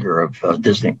Iger of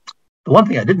Disney. The one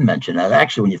thing I didn't mention, and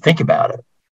actually, when you think about it,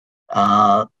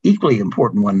 equally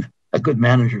important when a good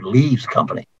manager leaves a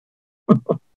company.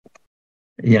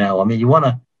 You want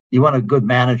a good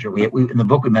manager. We in the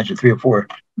book we mentioned 3 or 4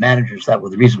 managers that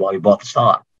were the reason why we bought the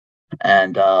stock,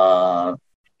 and.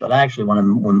 But actually,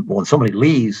 when somebody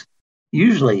leaves,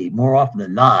 usually more often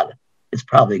than not, it's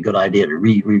probably a good idea to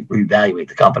reevaluate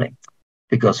the company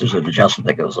because there's an adjustment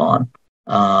that goes on.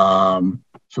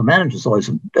 So management is always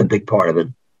a big part of it.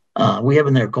 We have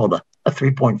in there called a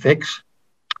 3-point fix.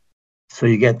 So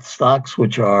you get stocks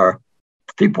which are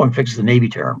 3-point fix is a Navy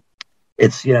term.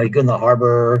 It's, you go in the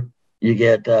harbor, you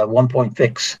get 1-point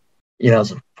fix. As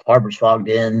the harbor's fogged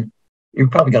in, you're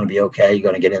probably going to be okay. You're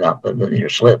going to get in out in your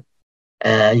slip.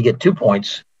 And you get 2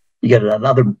 points, you get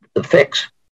another fix,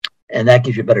 and that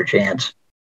gives you a better chance.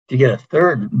 If you get a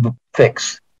third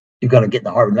fix, you're going to get in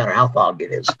the harbor no matter how fogged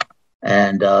it is.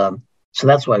 And so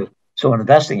that's why. So in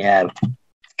investing, you have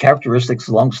characteristics,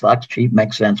 long stocks, cheap,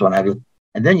 makes sense, what have you.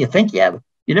 And then you think you have it.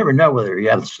 You never know whether you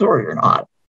have the story or not,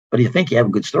 but you think you have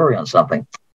a good story on something.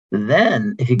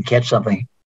 Then if you can catch something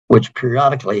which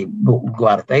periodically will go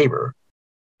out of favor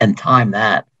and time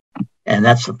that, and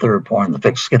that's the third point in the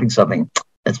fix, skipping something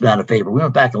that's been out of favor. We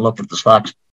went back and looked at the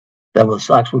stocks that were the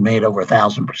stocks we made over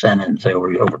 1,000% in, say,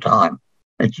 over time.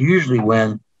 It's usually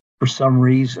when, for some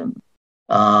reason,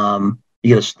 you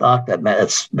get a stock that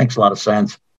makes a lot of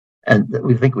sense, and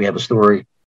we think we have a story,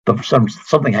 but for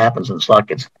something happens and the stock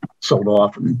gets sold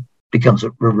off and becomes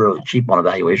really cheap on a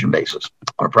valuation basis,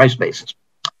 on a price basis.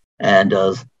 And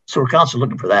so we're constantly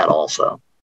looking for that also.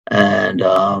 And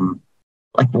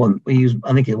like one we use,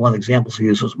 I think one of the examples we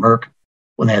used was Merck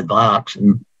when they had Vioxx.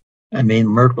 And I mean,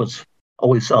 Merck was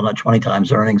always selling at 20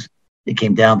 times earnings. It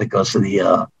came down because of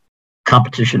the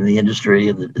competition in the industry.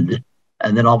 And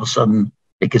then all of a sudden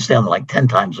it gets down to like 10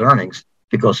 times earnings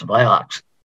because of Vioxx.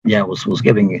 Yeah, was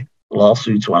giving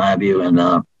lawsuits, what have you.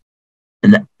 And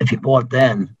if you bought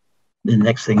then, the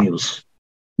next thing it was,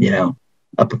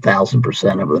 up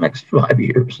 1,000% over the next 5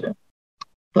 years.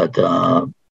 But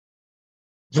so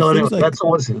anyway, that's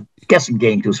always a guessing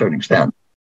game to a certain extent.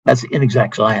 That's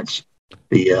inexact science.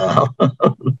 The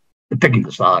picking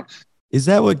the stocks. Is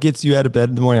that what gets you out of bed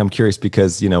in the morning? I'm curious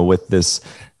because, with this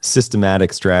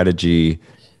systematic strategy,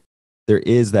 there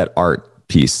is that art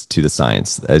piece to the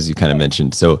science, as you kind of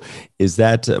mentioned. So is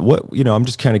that what, I'm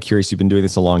just kind of curious. You've been doing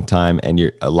this a long time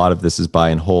and a lot of this is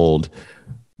buy and hold.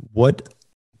 What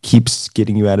keeps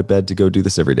getting you out of bed to go do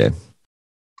this every day?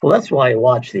 Well, that's why I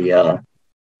watch the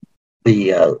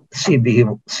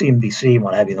CNBC and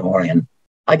what have you in the morning. And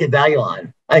I get Value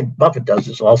Line. Buffett does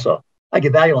this also. I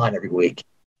get Value Line every week.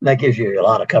 And that gives you a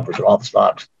lot of coverage of all the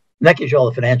stocks. And that gives you all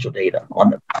the financial data on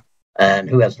them and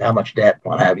who has how much debt,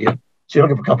 what have you. So you're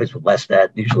looking for companies with less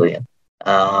debt usually.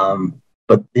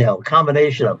 But a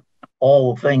combination of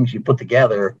all the things you put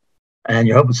together, and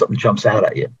you're hoping something jumps out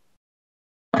at you.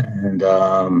 And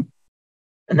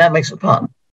that makes it fun.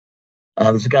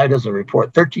 There's a guy who does a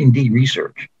report, 13D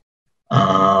Research,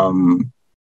 and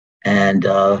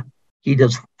he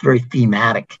does very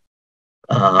thematic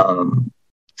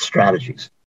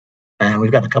strategies. And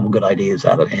we've got a couple good ideas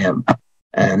out of him.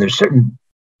 And there's certain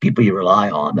people you rely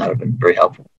on that have been very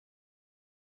helpful.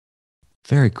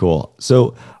 Very cool.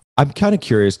 So I'm kind of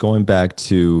curious, going back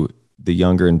to the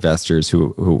younger investors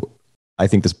who I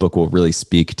think this book will really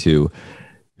speak to,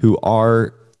 who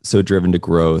are so driven to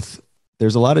growth.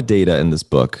 There's a lot of data in this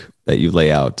book that you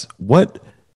lay out. What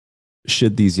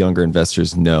should these younger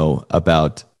investors know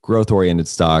about growth-oriented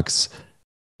stocks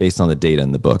based on the data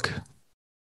in the book?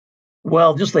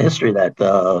 Well, just the history that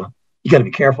you got to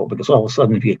be careful, because all of a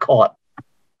sudden if you get caught,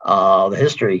 the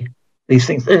history, these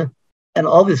things, and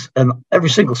all this, and every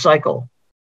single cycle,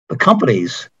 the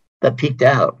companies that peaked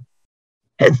out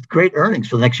had great earnings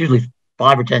for the next usually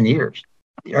 5 or 10 years.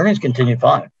 The earnings continued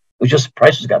fine. It was just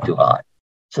prices got too high.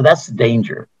 So that's the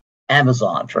danger.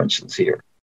 Amazon, for instance, here.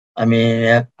 I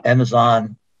mean,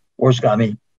 Amazon, you're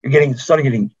starting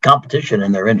getting competition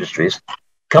in their industries.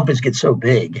 Companies get so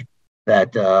big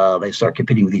that they start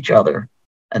competing with each other.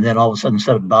 And then all of a sudden,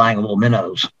 instead of buying little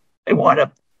minnows, they wind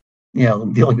up,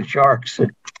 dealing with sharks.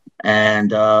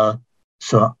 And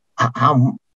so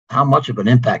how much of an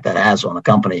impact that has on a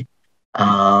company.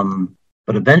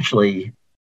 But eventually,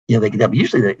 they could have,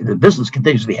 usually the business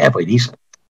continues to be halfway decent.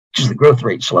 Just the growth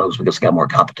rate slows because it's got more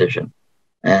competition.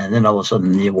 And then all of a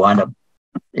sudden you wind up,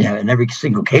 in every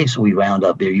single case we wound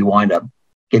up there, you wind up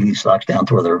getting these stocks down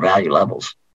to where their value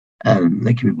levels, and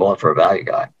they can be bought for a value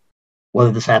guy.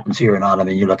 Whether this happens here or not, I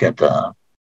mean, you look at,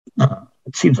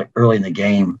 it seems like early in the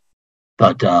game,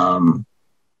 but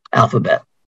Alphabet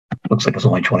looks like it's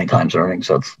only 20 times earnings,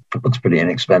 so it looks pretty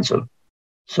inexpensive.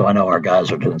 So I know our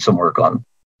guys are doing some work on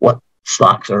what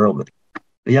stocks are early.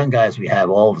 The young guys we have,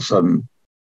 all of a sudden,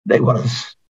 they want to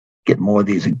get more of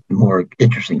these more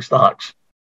interesting stocks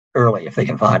early if they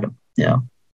can find them. Do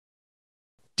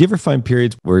you ever find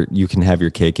periods where you can have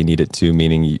your cake and eat it too,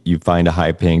 meaning you find a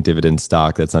high-paying dividend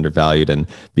stock that's undervalued, and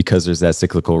because there's that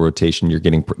cyclical rotation, you're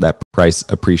getting that price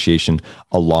appreciation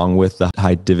along with the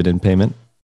high dividend payment?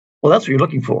 Well, that's what you're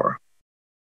looking for.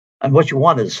 And what you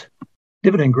want is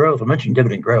dividend growth. I mentioned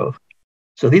dividend growth.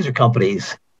 So these are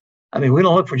companies, I mean, we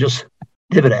don't look for just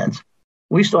dividends.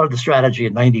 We started the strategy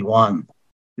in 91.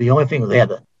 The only thing they had,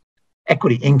 the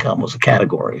equity income was a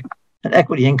category. And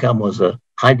equity income was a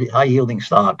high yielding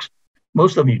stocks,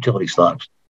 most of them utility stocks,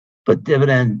 but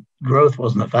dividend growth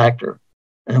wasn't a factor.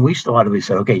 And we said,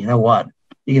 okay, you know what?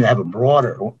 You can have a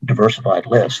broader, diversified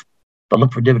list, but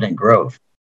look for dividend growth.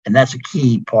 And that's a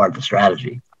key part of the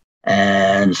strategy.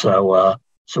 And so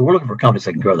we're looking for companies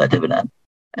that can grow that dividend.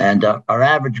 And our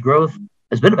average growth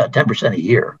has been about 10% a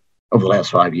year over the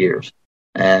last 5 years.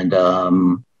 And,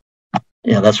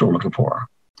 that's what we're looking for.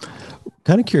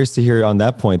 Kind of curious to hear on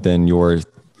that point, then,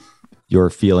 your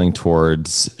feeling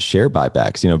towards share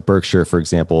buybacks. Berkshire, for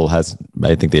example,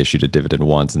 I think they issued a dividend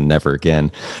once and never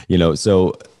again.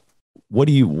 So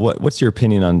what's your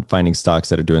opinion on finding stocks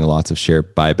that are doing lots of share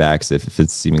buybacks if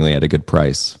it's seemingly at a good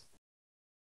price?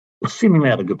 Seemingly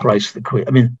at a good price.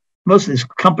 Most of these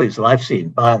companies that I've seen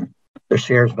buying their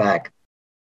shares back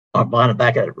are buying it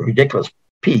back at ridiculous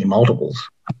PE multiples.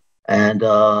 And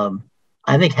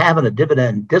I think having a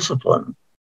dividend discipline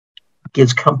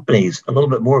gives companies a little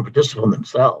bit more of a discipline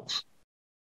themselves,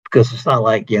 because it's not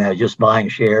like, just buying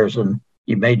shares and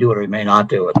you may do it or you may not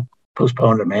do it,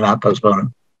 postpone it or may not postpone it.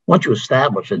 Once you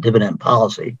establish a dividend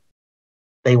policy,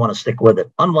 they want to stick with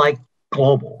it. Unlike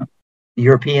global, the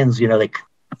Europeans,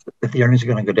 if the earnings are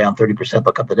going to go down 30%,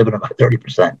 they'll cut the dividend by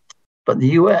 30%. But in the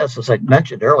U.S., as I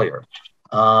mentioned earlier,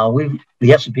 the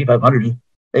S&P 500,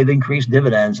 they've increased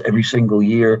dividends every single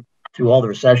year through all the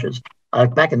recessions.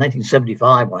 Back in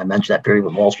 1975, when I mentioned that period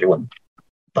with Wall Street, when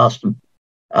Boston,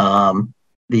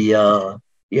 you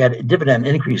had a dividend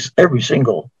increase every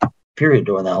single period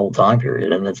during that whole time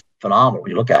period, and it's phenomenal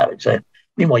when you look at it.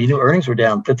 Meanwhile, earnings were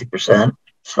down 50%,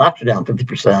 stocks are down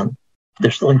 50%.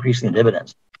 They're still increasing the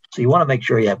dividends. So you want to make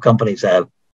sure you have companies that have,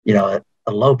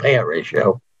 a low payout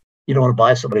ratio. You don't want to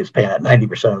buy somebody who's paying out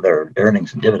 90% of their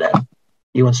earnings in dividend.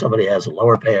 You want somebody who has a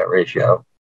lower payout ratio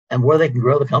and where they can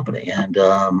grow the company. And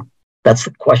that's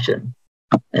the question.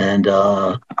 And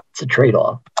it's a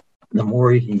trade-off. The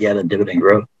more you can get in dividend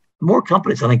growth, the more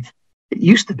companies. I think it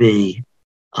used to be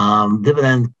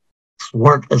dividends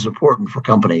weren't as important for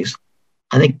companies.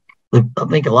 I think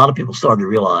a lot of people started to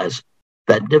realize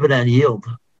that dividend yield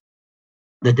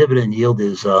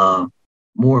is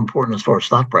more important as far as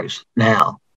stock price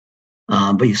now.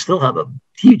 But you still have a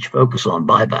huge focus on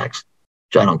buybacks,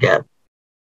 which I don't get.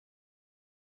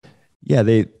 Yeah,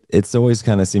 it's always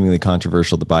kind of seemingly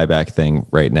controversial, the buyback thing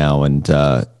right now. And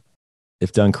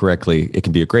if done correctly, it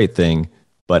can be a great thing.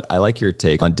 But I like your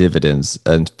take on dividends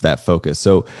and that focus.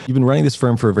 So you've been running this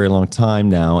firm for a very long time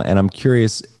now, and I'm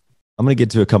curious. I'm going to get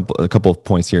to a couple of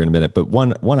points here in a minute. But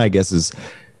one I guess is,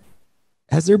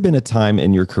 has there been a time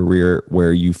in your career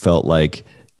where you felt like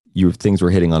things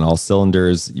were hitting on all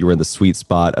cylinders, you were in the sweet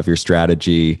spot of your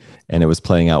strategy, and it was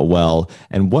playing out well?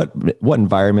 And what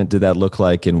environment did that look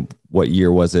like, and what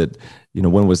year was it?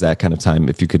 When was that kind of time,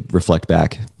 if you could reflect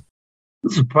back?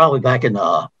 This is probably back in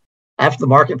after the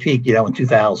market peaked, in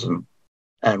 2000,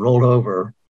 and rolled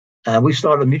over. And we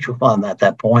started a mutual fund at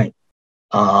that point,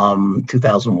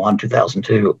 2001,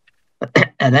 2002.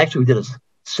 And actually we did a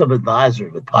sub-advisory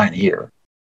with Pioneer,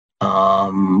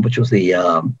 which was the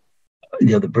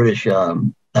British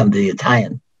and the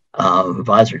Italian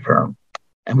advisory firm.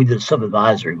 And we did a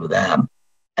sub-advisory with them.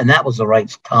 And that was the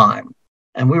right time.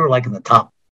 And we were like in the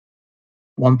top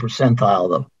 1 percentile,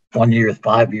 the 1 year,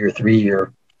 5 year, 3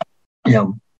 year,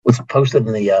 was posted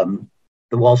in the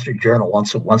Wall Street Journal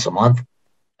once a month.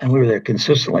 And we were there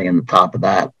consistently in the top of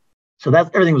that. So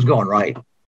that everything was going right.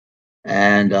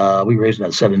 And we raised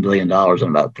about $7 billion in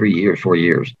about 4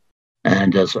 years.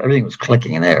 And so everything was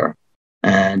clicking in there.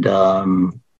 And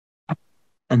then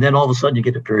all of a sudden you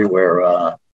get to a period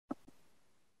where,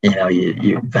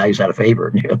 your value's out of favor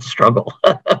and you have to struggle.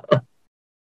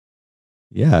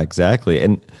 Yeah, exactly.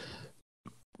 And,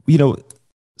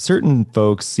 certain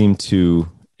folks seem to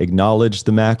acknowledge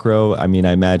the macro. I mean,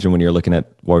 I imagine when you're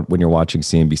watching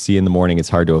CNBC in the morning, it's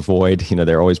hard to avoid.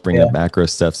 They're always bringing up macro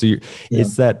stuff. So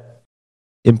it's that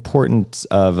importance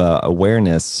of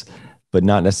awareness, but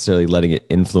not necessarily letting it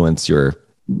influence your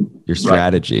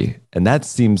strategy. Right. And that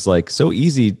seems like so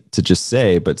easy to just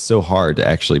say, but so hard to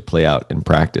actually play out in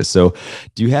practice. So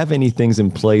do you have any things in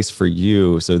place for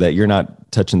you so that you're not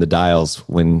touching the dials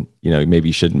when, maybe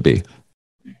you shouldn't be?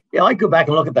 Yeah, I go back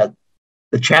and look at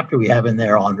the chapter we have in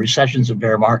there on recessions and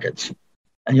bear markets.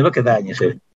 And you look at that and you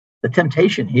say, the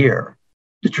temptation here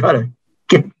to try to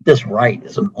get this right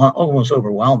is almost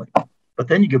overwhelming. But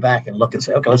then you go back and look and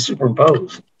say, okay, let's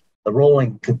superimpose the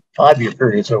rolling 5-year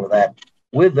periods over that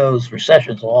with those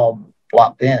recessions all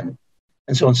blocked in.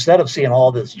 And so instead of seeing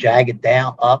all this jagged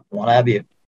down, up, what have you,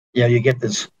 you get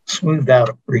this smoothed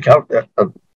out recovery,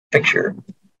 picture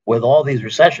with all these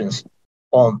recessions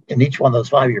on in each one of those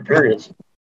 5-year periods.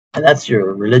 And that's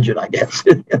your religion, I guess.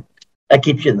 That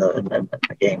keeps you in the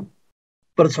game.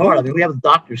 But it's hard. I mean, we have the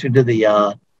doctors who did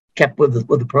kept with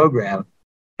the program,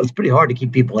 but it's pretty hard to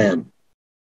keep people in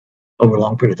over a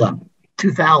long period of time.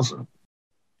 2000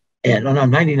 and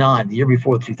 99, the year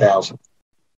before 2000,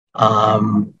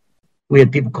 we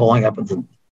had people calling up and the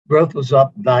growth was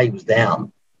up, value was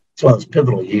down. It's one of those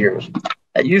pivotal years.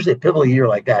 And usually a pivotal year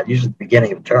like that, usually at the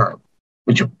beginning of a term,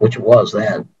 which it was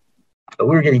then. But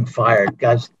we were getting fired,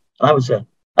 guys. And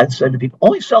I'd said to people,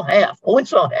 only sell half.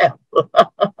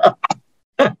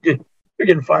 You're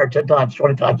getting fired 10 times,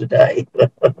 20 times a day.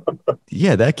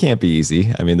 Yeah, that can't be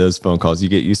easy. I mean, those phone calls, you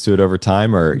get used to it over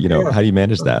time, or, how do you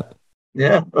manage that?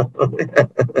 Yeah.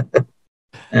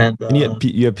 And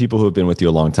you have people who have been with you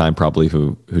a long time, probably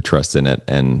who trust in it,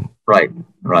 and right.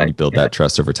 You build that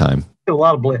trust over time. A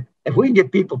lot of if we can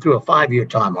get people through a 5-year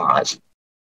time horizon,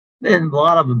 then a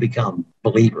lot of them become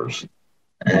believers,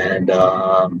 and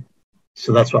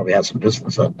so that's why we have some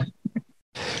business up.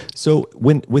 So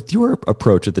with your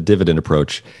approach at the dividend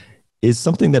approach, is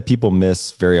something that people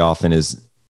miss very often is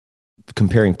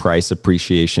comparing price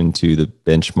appreciation to the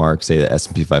benchmark, say the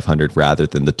S&P 500, rather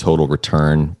than the total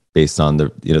return based on the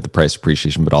price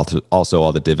appreciation, but also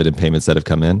all the dividend payments that have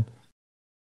come in?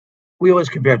 We always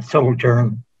compare the total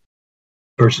return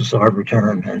versus our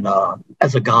return, and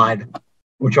as a guide,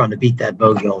 we're trying to beat that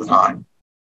bogey all the time.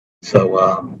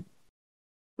 So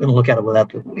we don't look at it without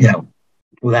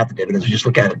the dividends. We just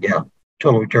look at it,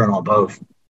 total return on both.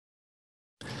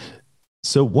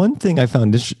 So one thing I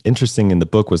found interesting in the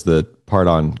book was the part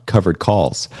on covered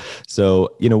calls.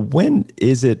 So, when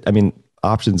is it,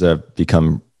 options have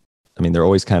become, they're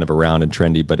always kind of around and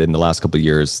trendy, but in the last couple of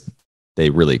years, they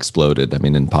really exploded,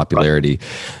 in popularity.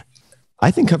 Right.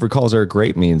 I think covered calls are a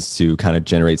great means to kind of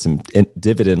generate some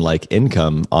dividend-like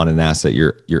income on an asset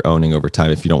you're owning over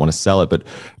time if you don't want to sell it. But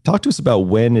talk to us about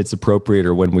when it's appropriate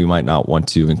or when we might not want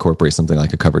to incorporate something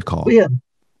like a covered call. Well,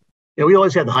 yeah, we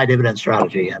always had the high dividend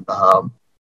strategy, and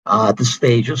at this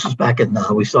stage, this was back in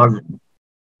we started in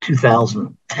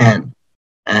 2010,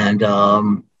 and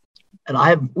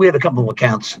we had a couple of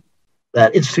accounts,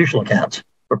 that institutional accounts,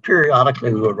 where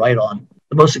periodically we would write on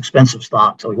the most expensive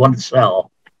stock, so we wanted to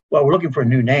sell. Well, we're looking for a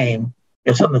new name.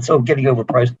 If something that's so getting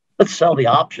overpriced, let's sell the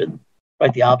option,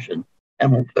 write the option,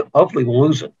 and hopefully we'll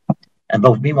lose it. And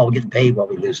meanwhile, we're getting paid while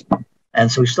we lose it.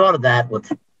 And so we started that with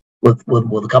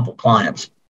a couple of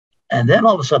clients. And then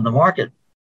all of a sudden,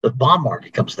 the bond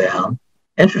market comes down,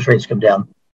 interest rates come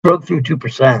down, broke through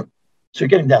 2%. So you're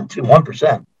getting down to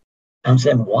 1%. And I'm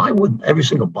saying, why wouldn't every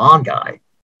single bond guy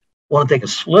want to take a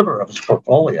sliver of his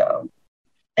portfolio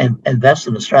and invest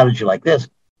in a strategy like this?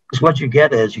 Because what you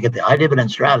get is you get the high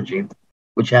dividend strategy,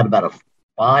 which had about a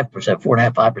 5%,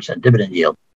 4.5%, 5% dividend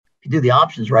yield. If you do the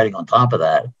options writing on top of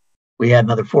that, we had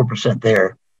another 4%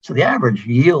 there. So the average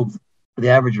yield for the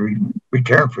average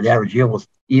return for the average year was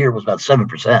about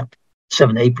 7%,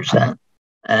 7-8%.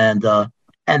 And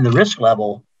the risk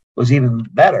level was even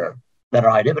better than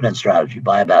our high dividend strategy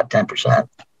by about 10%.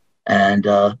 And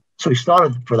so we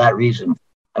started for that reason.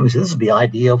 I mean, so this would be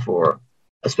ideal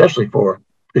especially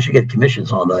because you get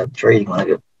commissions on the trading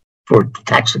for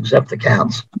tax exempt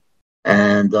accounts.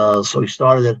 And so we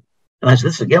started it. And I said,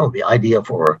 this again would be ideal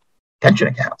for pension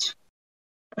accounts.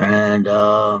 And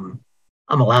I'm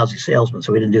a lousy salesman,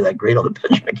 so we didn't do that great on the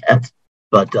pension accounts.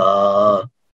 But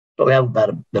we have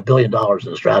about $1 billion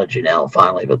in the strategy now,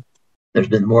 finally. But there's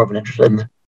been more of an interest in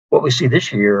what we see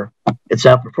this year. It's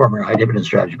outperforming our high dividend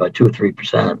strategy by 2 or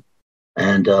 3%,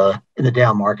 and in the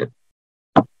down market.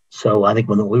 So I think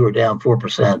when we were down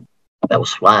 4%, that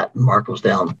was flat, and market was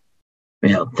down,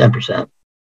 10%.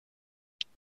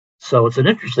 So it's an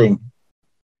interesting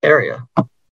area,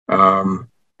 and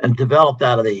developed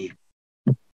out of the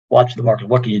watch the market.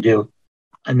 What can you do?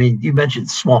 I mean, you mentioned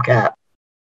small cap,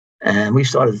 and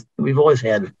we've always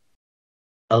had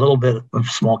a little bit of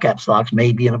small cap stocks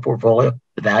maybe in a portfolio,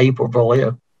 the value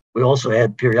portfolio. We also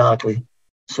had periodically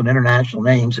some international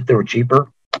names if they were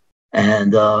cheaper.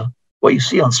 And what you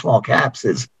see on small caps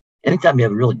is anytime you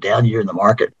have a really down year in the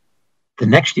market, the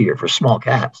next year for small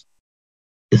caps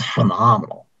is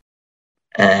phenomenal.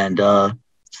 And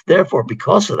therefore,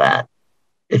 because of that,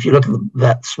 if you look at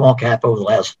that small cap over the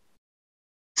last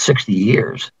 60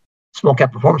 years, small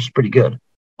cap performance is pretty good,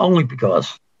 only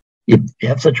because you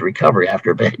have such a recovery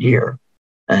after a bad year.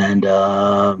 And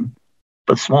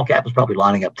but small cap is probably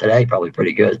lining up today, probably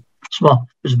pretty good.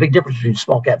 There's a big difference between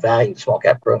small cap value and small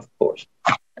cap growth, of course.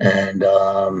 And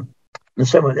the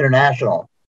same with international.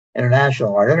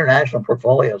 Our international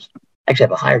portfolios actually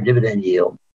have a higher dividend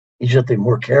yield. You just have to be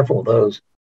more careful of those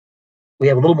we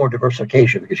have a little more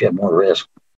diversification because you have more risk.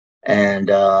 And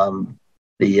but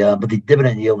the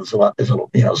dividend yield is like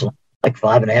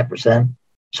 5.5%.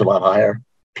 It's a lot higher.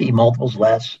 P multiples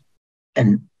less,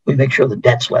 and we make sure the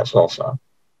debt's less also.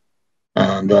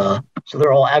 And so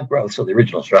they're all outgrowths of the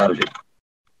original strategy.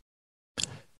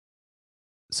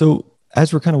 So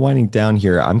as we're kind of winding down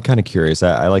here, I'm kind of curious.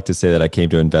 I like to say that I came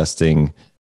to investing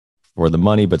for the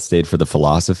money, but stayed for the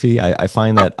philosophy. I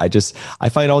find that I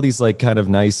find all these like kind of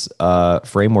nice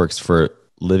frameworks for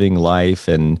living life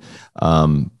and,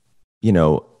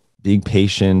 being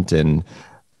patient. And,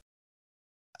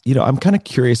 I'm kind of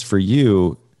curious for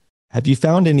you, have you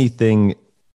found anything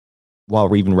while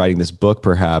we're even writing this book,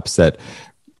 perhaps, that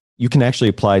you can actually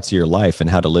apply to your life and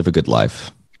how to live a good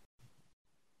life?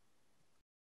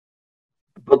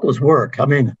 The book was work. I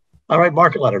mean, I write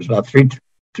market letters about three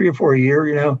or four a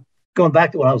year, going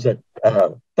back to when I was at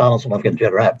Donaldson, Lufkin,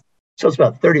 Jeter. So it's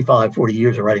about 35, 40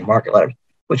 years of writing market letters,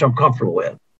 which I'm comfortable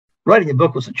with. Writing a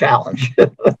book was a challenge.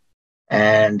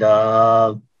 And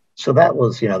so that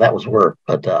was work.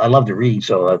 But I love to read.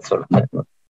 So that's sort of,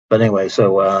 but anyway,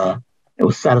 so it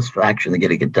was satisfaction to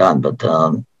getting it done. But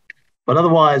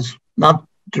otherwise, not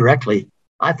directly.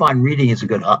 I find reading is a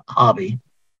good hobby,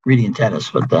 reading and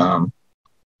tennis. But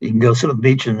you can go sit on the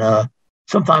beach, and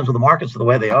sometimes when the markets are the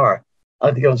way they are, I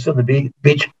like to go and sit on the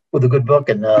beach with a good book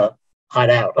and hide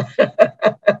out.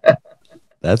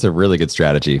 That's a really good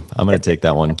strategy. I'm going to take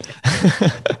that one.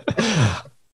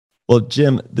 Well,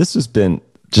 Jim, this has been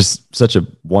just such a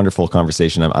wonderful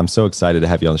conversation. I'm so excited to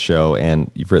have you on the show, and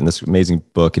you've written this amazing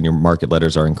book, and your market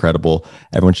letters are incredible.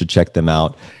 Everyone should check them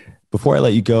out. Before I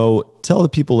let you go, tell the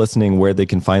people listening where they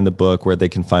can find the book, where they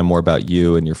can find more about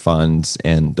you and your funds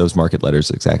and those market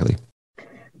letters exactly. Okay,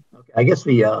 I guess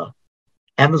the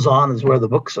Amazon is where the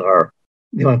books are.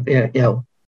 Our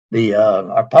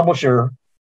publisher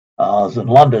is in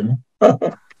London,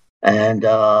 and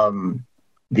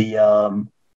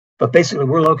but basically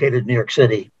we're located in New York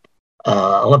City,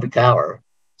 Olympic Tower,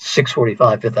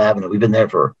 645 Fifth Avenue. We've been there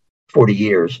for 40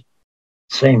 years,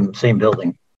 same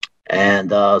building.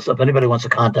 And so if anybody wants to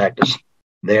contact us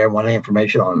there, want any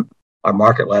information on our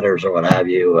market letters or what have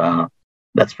you,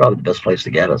 that's probably the best place to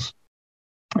get us.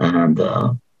 And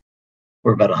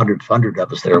we're about 100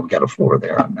 of us there. We got a floor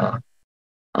there on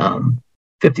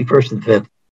 51st and 5th.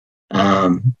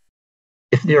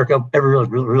 If New York ever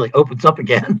really opens up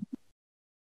again,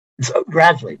 so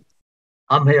gradually,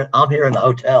 I'm here in the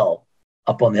hotel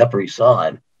up on the Upper East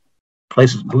Side.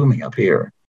 Place is booming up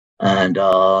here, and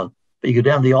you go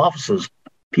down to the offices,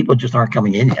 people just aren't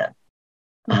coming in yet.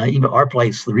 Even our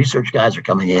place, the research guys are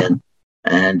coming in,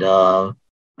 and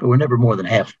we're never more than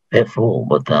half full.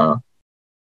 But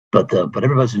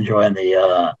everybody's enjoying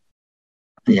the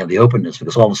openness,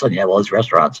 because all of a sudden you have all these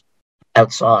restaurants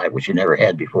outside, which you never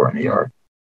had before in New York.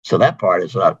 So that part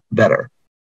is a lot better.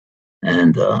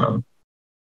 And so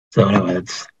anyway,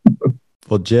 it's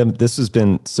well, Jim, this has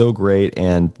been so great,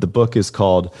 and the book is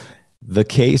called The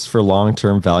Case for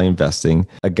Long-Term Value Investing,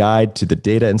 a guide to the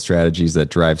data and strategies that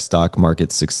drive stock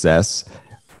market success.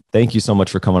 Thank you so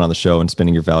much for coming on the show and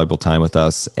spending your valuable time with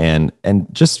us, and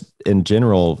just in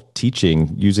general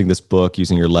teaching, using this book,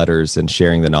 using your letters, and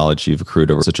sharing the knowledge you've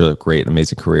accrued over such a great and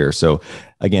amazing career. So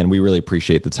again, we really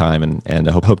appreciate the time, and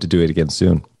I hope to do it again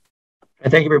soon.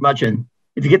 Thank you very much. And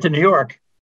if you get to New York,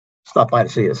 stop by to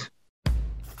see us.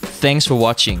 Thanks for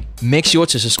watching. Make sure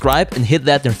to subscribe and hit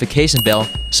that notification bell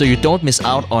so you don't miss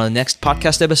out on the next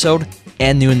podcast episode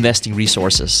and new investing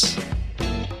resources.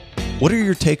 What are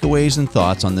your takeaways and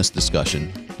thoughts on this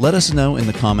discussion? Let us know in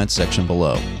the comments section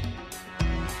below.